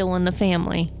 And still in the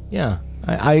family. Yeah.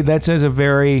 I that says a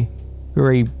very,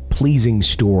 very pleasing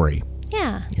story.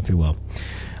 Yeah. If you will.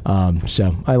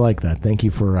 So I like that. Thank you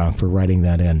for writing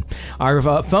that in. Our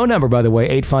phone number, by the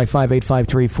way,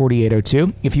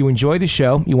 855-853-4802. If you enjoy the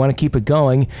show, you want to keep it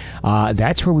going,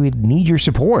 that's where we need your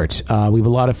support. We have a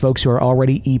lot of folks who are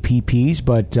already EPPs,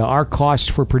 but our costs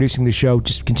for producing the show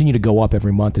just continue to go up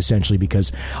every month, essentially,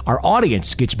 because our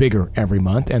audience gets bigger every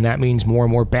month, and that means more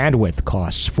and more bandwidth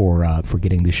costs for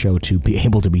getting the show to be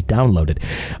able to be downloaded.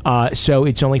 So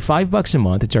it's only $5 a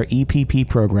month. It's our EPP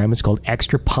program. It's called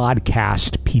Extra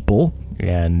Podcast People,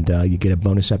 and you get a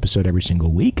bonus episode every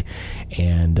single week,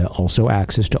 and also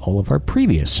access to all of our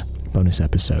previous bonus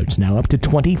episodes. Now up to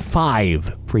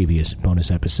 25 previous bonus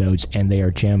episodes, and they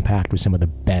are jam-packed with some of the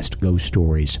best ghost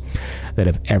stories that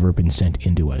have ever been sent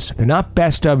into us. They're not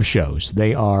best of shows.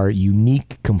 They are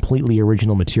unique, completely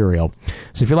original material.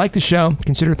 So if you like the show,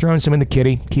 consider throwing some in the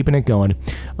kitty, keeping it going,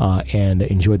 and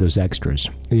enjoy those extras.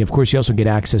 And of course, you also get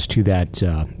access to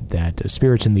that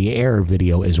Spirits in the Air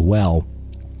video as well.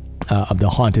 of the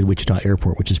haunted Wichita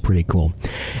Airport, which is pretty cool.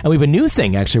 And we have a new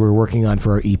thing, actually, we're working on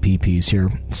for our EPPs here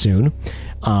soon.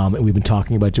 And we've been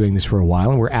talking about doing this for a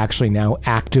while, and we're actually now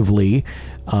actively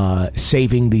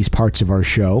saving these parts of our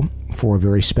show for a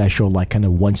very special, like kind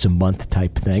of once a month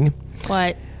type thing.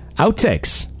 What?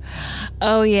 Outtakes.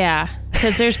 Oh, yeah,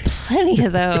 because there's plenty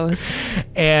of those.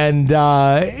 And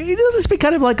it'll just be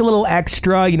kind of like a little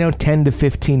extra, 10 to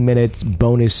 15 minutes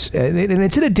bonus. And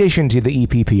it's in addition to the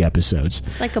EPP episodes.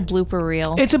 It's like a blooper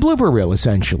reel. It's a blooper reel,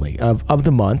 essentially, of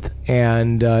the month.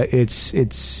 And it's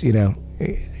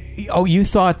oh, you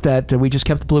thought that we just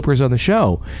kept the bloopers on the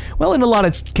show. Well, in a lot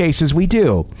of cases, we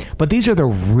do. But these are the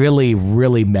really,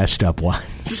 really messed up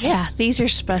ones. Yeah, these are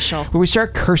special. Where we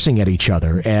start cursing at each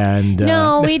other and...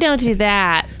 No, we don't do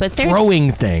that. But there's...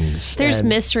 Throwing things. There's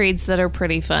misreads that are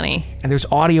pretty funny. And there's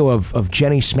audio of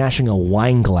Jenny smashing a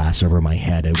wine glass over my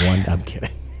head at one... I'm kidding.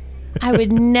 I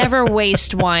would never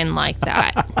waste wine like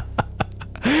that.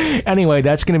 Anyway,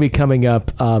 that's going to be coming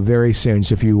up very soon.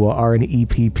 So if you are an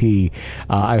EPP,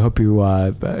 I hope you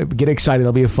get excited.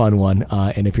 It'll be a fun one.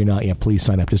 And if you're not yet, please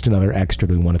sign up. Just another extra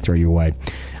that we want to throw your way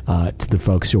to the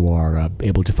folks who are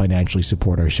able to financially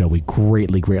support our show. We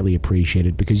greatly, greatly appreciate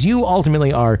it because you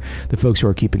ultimately are the folks who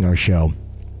are keeping our show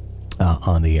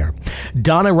on the air.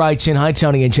 Donna writes in, "Hi,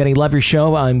 Tony and Jenny. Love your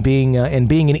show. I'm being an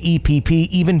EPP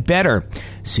even better."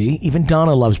 See, even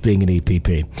Donna loves being an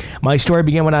EPP. My story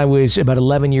began when I was about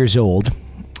 11 years old.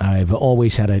 I've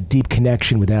always had a deep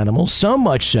connection with animals, so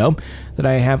much so that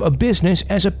I have a business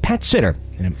as a pet sitter,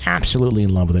 and I'm absolutely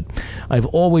in love with it. I've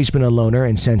always been a loner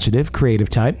and sensitive, creative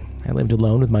type. I lived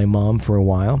alone with my mom for a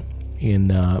while in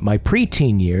my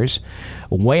preteen years,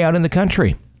 way out in the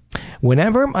country.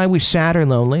 Whenever I was sad or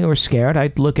lonely or scared,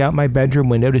 I'd look out my bedroom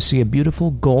window to see a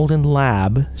beautiful golden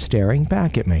lab staring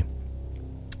back at me.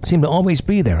 It seemed to always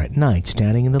be there at night,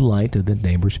 standing in the light of the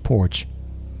neighbor's porch.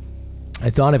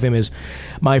 I thought of him as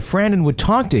my friend and would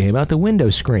talk to him out the window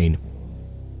screen.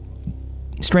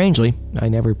 Strangely, I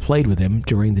never played with him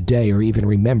during the day or even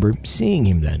remember seeing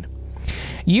him then.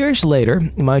 Years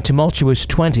later, in my tumultuous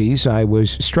 20s, I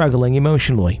was struggling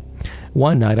emotionally.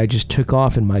 One night, I just took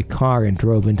off in my car and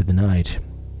drove into the night.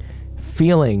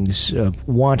 Feelings of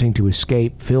wanting to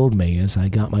escape filled me as I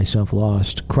got myself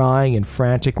lost. Crying and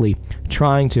frantically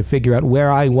trying to figure out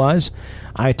where I was,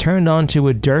 I turned onto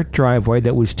a dirt driveway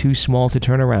that was too small to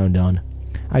turn around on.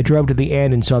 I drove to the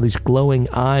end and saw these glowing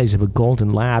eyes of a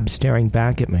golden lab staring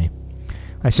back at me.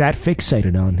 I sat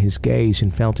fixated on his gaze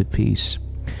and felt at peace.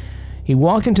 He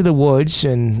walked into the woods,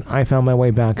 and I found my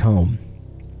way back home.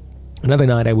 Another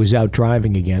night I was out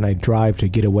driving again. I drive to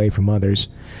get away from others.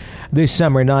 This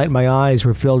summer night my eyes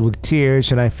were filled with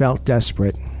tears and I felt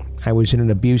desperate. I was in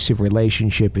an abusive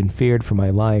relationship and feared for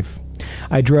my life.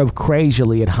 I drove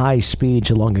crazily at high speeds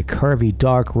along a curvy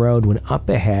dark road when up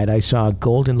ahead I saw a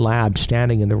golden lab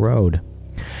standing in the road.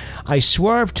 I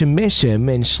swerved to miss him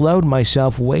and slowed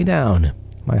myself way down.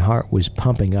 My heart was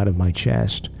pumping out of my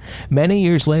chest. Many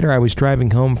years later, I was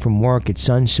driving home from work at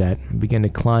sunset and began to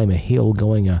climb a hill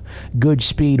going a good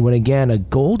speed when again a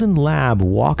golden lab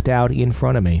walked out in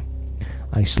front of me.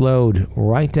 I slowed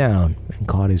right down and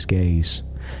caught his gaze.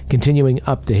 Continuing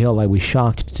up the hill, I was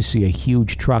shocked to see a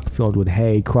huge truck filled with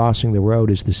hay crossing the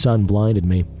road as the sun blinded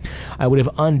me. I would have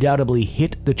undoubtedly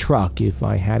hit the truck if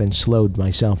I hadn't slowed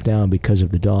myself down because of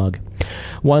the dog.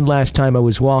 One last time I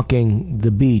was walking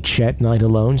the beach at night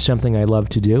alone, something I love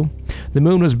to do. The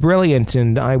moon was brilliant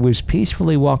and I was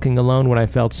peacefully walking alone when I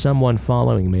felt someone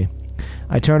following me.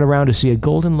 I turned around to see a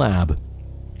golden lab.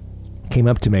 Came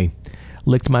up to me,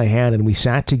 licked my hand, and we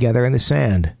sat together in the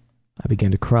sand. I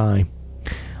began to cry.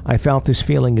 I felt this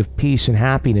feeling of peace and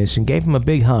happiness and gave him a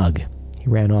big hug. He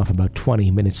ran off about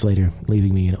 20 minutes later,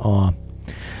 leaving me in awe.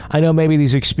 I know maybe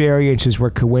these experiences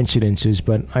were coincidences,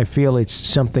 but I feel it's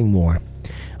something more.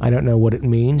 I don't know what it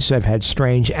means. I've had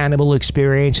strange animal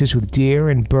experiences with deer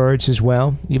and birds as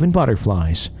well, even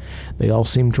butterflies. They all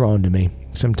seem drawn to me.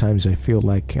 Sometimes I feel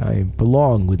like I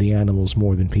belong with the animals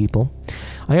more than people.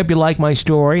 I hope you like my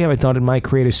story. I thought it might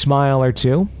create a smile or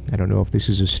two. I don't know if this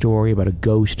is a story about a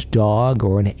ghost dog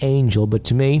or an angel, but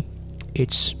to me,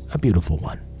 it's a beautiful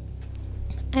one.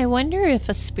 I wonder if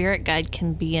a spirit guide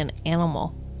can be an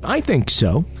animal. I think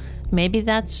so. Maybe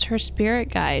that's her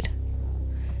spirit guide.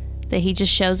 That he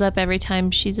just shows up every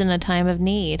time she's in a time of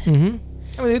need. Mm-hmm.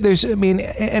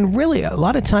 And really, a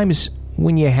lot of times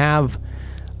when you have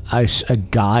a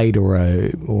guide or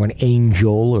an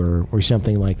angel or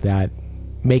something like that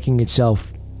making its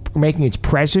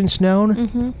presence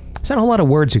known, there's not a whole lot of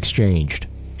words exchanged,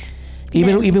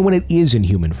 even when it is in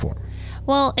human form.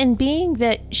 Well, and being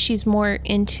that she's more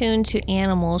in tune to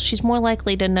animals, she's more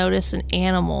likely to notice an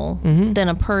animal than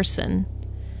a person.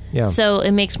 Yeah. So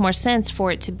it makes more sense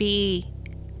for it to be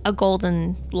a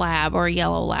golden lab or a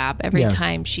yellow lab every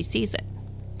time she sees it.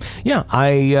 Yeah,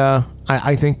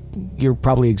 I think you're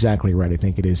probably exactly right. I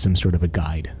think it is some sort of a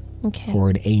guide. Okay. Or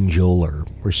an angel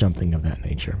or something of that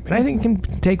nature. And I think it can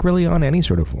take really on any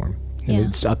sort of form. And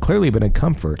it's clearly been a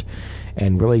comfort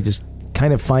and really just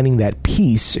kind of finding that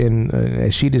peace in,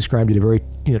 as she described it, a very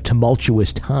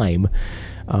tumultuous time,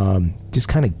 just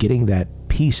kind of getting that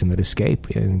peace and that escape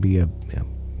and be a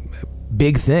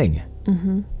big thing.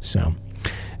 Mm-hmm. So,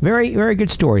 very, very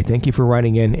good story. Thank you for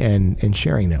writing in and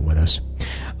sharing that with us.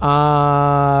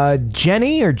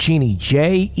 Jenny or Jeannie?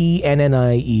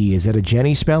 Jennie. Is that a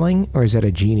Jenny spelling or is that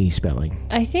a Jeannie spelling?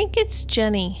 I think it's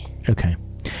Jenny. Okay.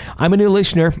 I'm a new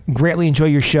listener. Greatly enjoy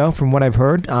your show. From what I've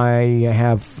heard, I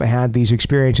have had these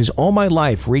experiences all my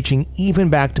life, reaching even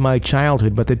back to my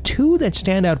childhood. But the two that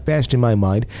stand out best in my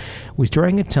mind was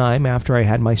during a time after I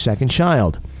had my second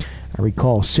child. I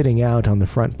recall sitting out on the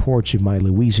front porch of my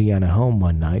Louisiana home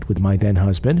one night with my then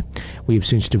husband. We have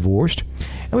since divorced.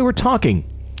 And we were talking.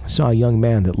 I saw a young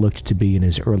man that looked to be in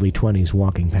his early 20s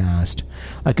walking past.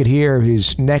 I could hear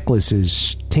his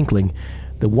necklaces tinkling,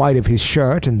 the white of his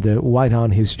shirt and the white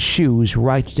on his shoes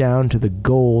right down to the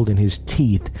gold in his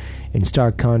teeth, in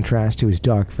stark contrast to his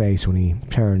dark face when he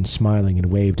turned smiling and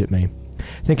waved at me.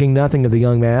 Thinking nothing of the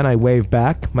young man, I waved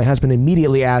back. My husband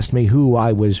immediately asked me who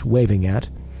I was waving at.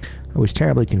 I was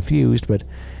terribly confused, but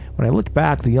when I looked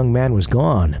back, the young man was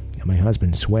gone, and my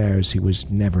husband swears he was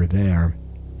never there.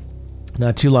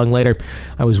 Not too long later,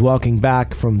 I was walking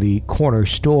back from the corner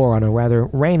store on a rather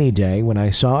rainy day when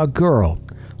I saw a girl.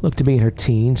 Looked to be in her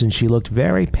teens, and she looked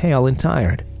very pale and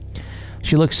tired.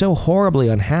 She looked so horribly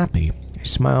unhappy. I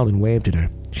smiled and waved at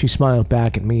her. She smiled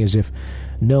back at me as if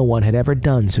no one had ever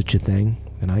done such a thing,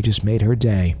 and I just made her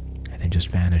day, and then just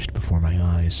vanished before my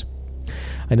eyes.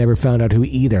 I never found out who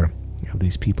either of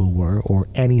these people were, or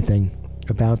anything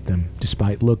about them,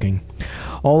 despite looking.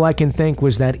 All I can think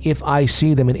was that if I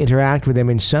see them and interact with them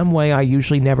in some way, I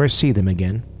usually never see them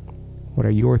again. What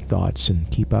are your thoughts? And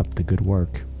keep up the good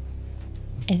work.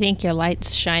 I think your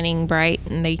light's shining bright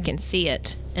and they can see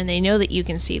it. And they know that you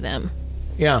can see them.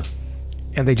 Yeah.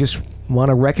 And they just want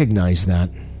to recognize that.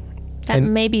 That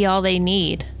may be all they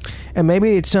need. And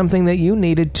maybe it's something that you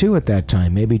needed too at that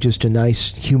time. Maybe just a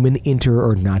nice human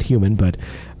interaction,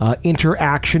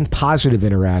 positive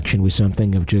interaction with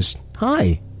something of just,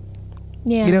 hi.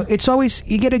 Yeah. It's always,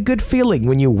 you get a good feeling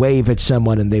when you wave at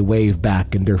someone and they wave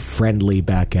back and they're friendly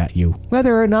back at you,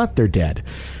 whether or not they're dead.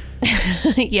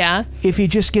 Yeah. If you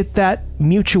just get that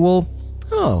mutual,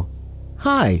 oh,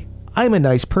 hi, I'm a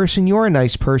nice person, you're a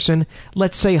nice person,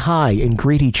 let's say hi and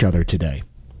greet each other today.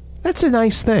 That's a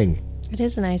nice thing. It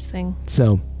is a nice thing.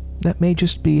 So, that may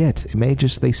just be it. It may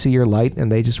just, they see your light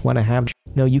and they just want to have,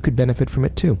 you could benefit from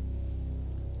it too.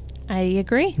 I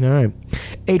agree. All right.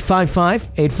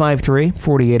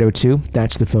 855-853-4802.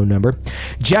 That's the phone number.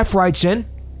 Jeff writes in,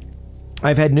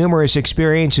 I've had numerous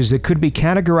experiences that could be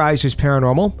categorized as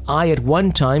paranormal. I at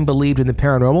one time believed in the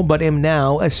paranormal, but am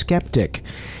now a skeptic.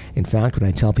 In fact, when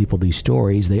I tell people these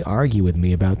stories, they argue with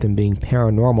me about them being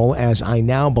paranormal, as I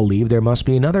now believe there must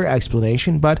be another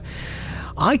explanation, but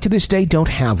I to this day don't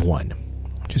have one.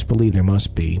 I just believe there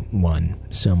must be one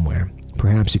somewhere.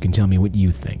 Perhaps you can tell me what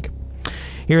you think.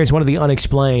 Here is one of the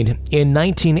unexplained. In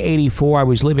 1984, I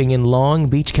was living in Long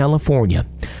Beach, California.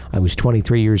 I was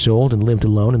 23 years old and lived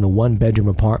alone in a one-bedroom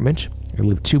apartment. I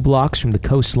lived 2 blocks from the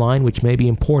coastline, which may be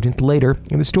important later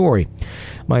in the story.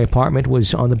 My apartment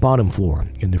was on the bottom floor,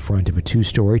 in the front of a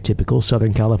 2-story typical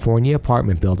Southern California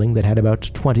apartment building that had about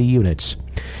 20 units.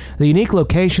 The unique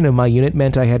location of my unit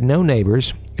meant I had no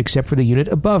neighbors except for the unit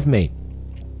above me.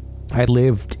 I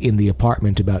lived in the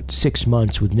apartment about 6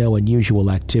 months with no unusual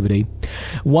activity.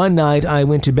 One night, I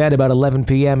went to bed about 11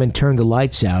 p.m. and turned the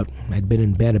lights out. I'd been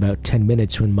in bed about 10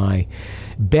 minutes when my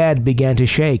bed began to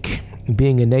shake.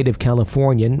 Being a native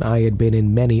Californian, I had been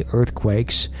in many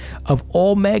earthquakes. Of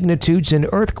all magnitudes, and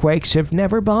earthquakes have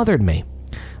never bothered me.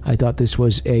 I thought this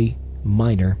was a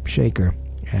minor shaker.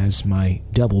 As my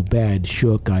double bed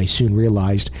shook, I soon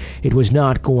realized it was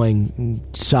not going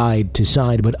side to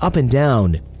side, but up and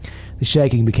down. The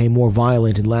shaking became more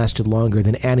violent and lasted longer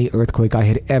than any earthquake I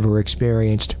had ever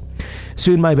experienced.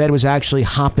 Soon my bed was actually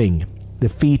hopping. The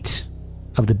feet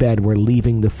of the bed were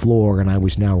leaving the floor, and I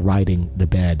was now riding the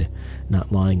bed,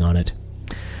 not lying on it.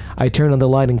 I turned on the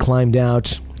light and climbed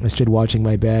out. I stood watching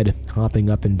my bed, hopping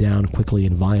up and down quickly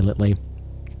and violently.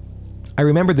 I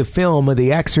remember the film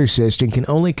The Exorcist and can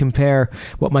only compare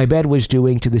what my bed was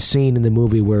doing to the scene in the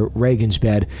movie where Reagan's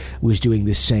bed was doing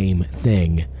the same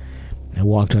thing. I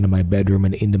walked out of my bedroom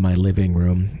and into my living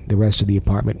room. The rest of the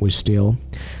apartment was still.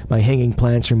 My hanging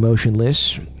plants were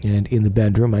motionless, and in the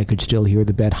bedroom I could still hear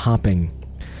the bed hopping.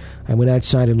 I went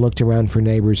outside and looked around for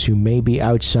neighbors who may be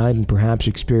outside and perhaps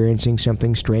experiencing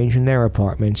something strange in their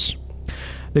apartments.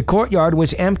 The courtyard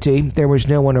was empty. There was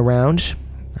no one around.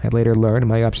 I later learned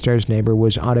my upstairs neighbor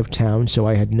was out of town, so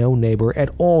I had no neighbor at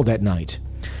all that night.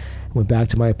 I went back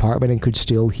to my apartment and could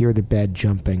still hear the bed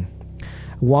jumping. I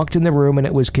walked in the room and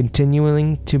it was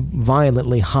continuing to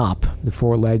violently hop. The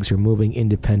 4 legs were moving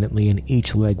independently and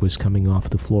each leg was coming off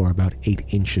the floor about 8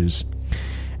 inches,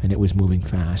 and it was moving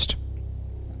fast.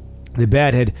 The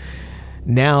bed had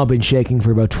now been shaking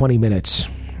for about 20 minutes.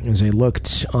 As I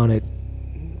looked on it,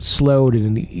 slowed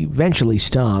and eventually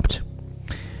stopped.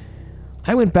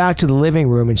 I went back to the living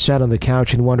room and sat on the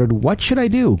couch and wondered, what should I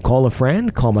do? Call a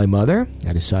friend? Call my mother?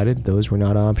 I decided those were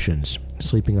not options.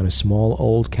 Sleeping on a small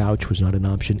old couch was not an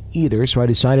option either, so I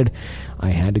decided I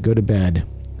had to go to bed.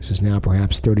 This is now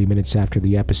perhaps 30 minutes after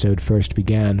the episode first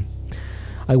began.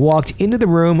 I walked into the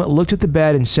room, looked at the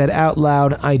bed, and said out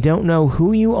loud, I don't know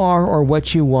who you are or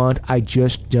what you want, I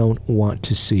just don't want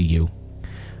to see you.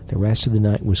 The rest of the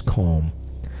night was calm.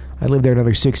 I lived there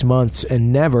another 6 months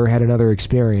and never had another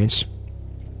experience.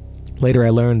 Later, I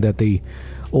learned that the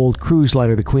old cruise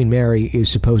liner, the Queen Mary, is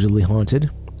supposedly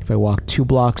haunted. If I walked 2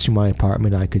 blocks from my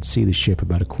apartment, I could see the ship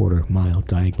about a quarter mile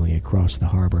diagonally across the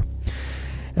harbor.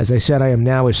 As I said, I am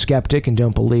now a skeptic and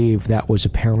don't believe that was a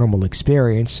paranormal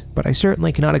experience, but I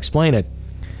certainly cannot explain it.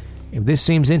 If this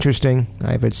seems interesting,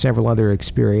 I have had several other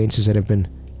experiences that have been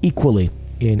equally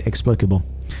inexplicable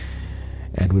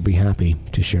and would be happy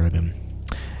to share them.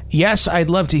 Yes,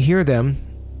 I'd love to hear them.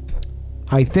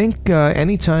 I think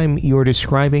anytime you're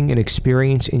describing an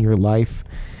experience in your life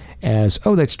as,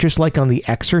 oh, that's just like on The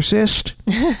Exorcist,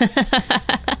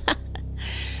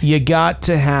 you got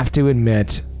to have to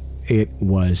admit it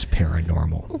was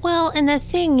paranormal. Well, and the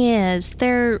thing is,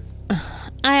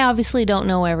 I obviously don't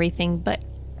know everything, but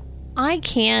I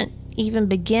can't even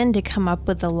begin to come up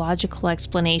with a logical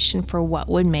explanation for what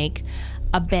would make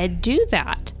a bed do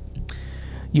that.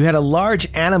 You had a large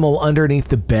animal underneath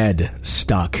the bed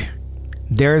stuck.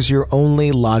 There's your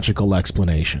only logical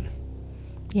explanation.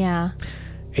 Yeah.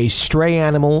 A stray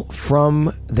animal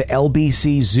from the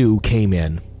LBC Zoo came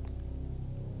in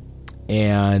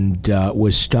and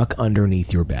was stuck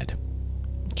underneath your bed.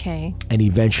 Okay. And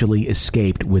eventually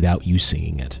escaped without you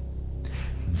seeing it.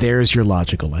 There's your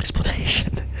logical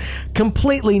explanation.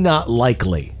 Completely not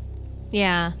likely.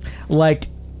 Yeah. Like,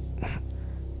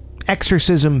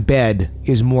 exorcism bed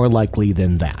is more likely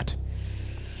than that.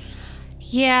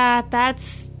 Yeah,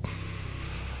 that's...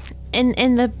 And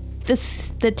the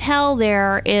tell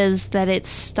there is that it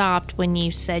stopped when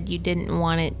you said you didn't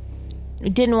want it. You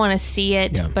didn't want to see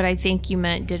it, yeah. But I think you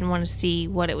meant didn't want to see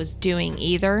what it was doing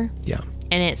either. Yeah.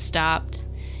 And it stopped.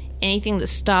 Anything that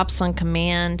stops on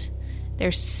command,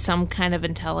 there's some kind of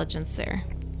intelligence there.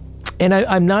 And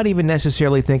I'm not even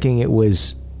necessarily thinking it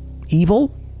was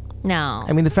evil. No.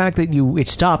 I mean, the fact that it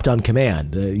stopped on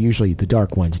command. Usually the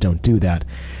dark ones don't do that.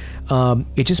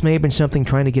 It just may have been something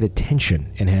trying to get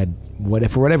attention and had,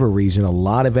 for whatever reason, a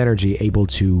lot of energy able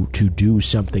to do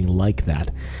something like that.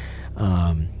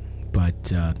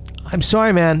 But I'm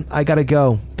sorry, man. I gotta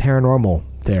go. Paranormal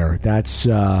there. That's,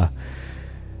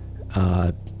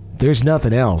 there's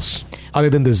nothing else other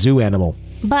than the zoo animal.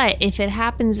 But if it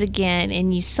happens again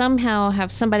and you somehow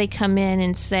have somebody come in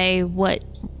and say what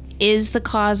is the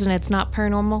cause and it's not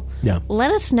paranormal, yeah, let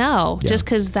us know, yeah. Just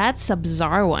because that's a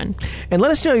bizarre one. And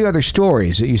let us know your other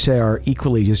stories that you say are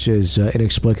equally just as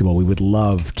inexplicable. We would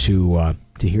love to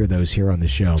hear those here on the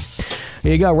show.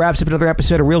 There you go. Wraps up another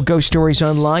episode of Real Ghost Stories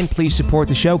Online. Please support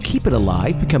the show. Keep it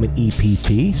alive. Become an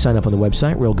EPP. Sign up on the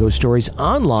website,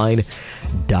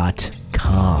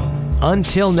 realghoststoriesonline.com.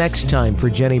 Until next time,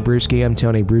 for Jenny Brewski, I'm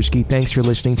Tony Brewski. Thanks for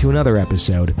listening to another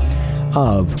episode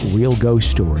of Real Ghost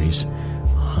Stories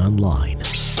Online.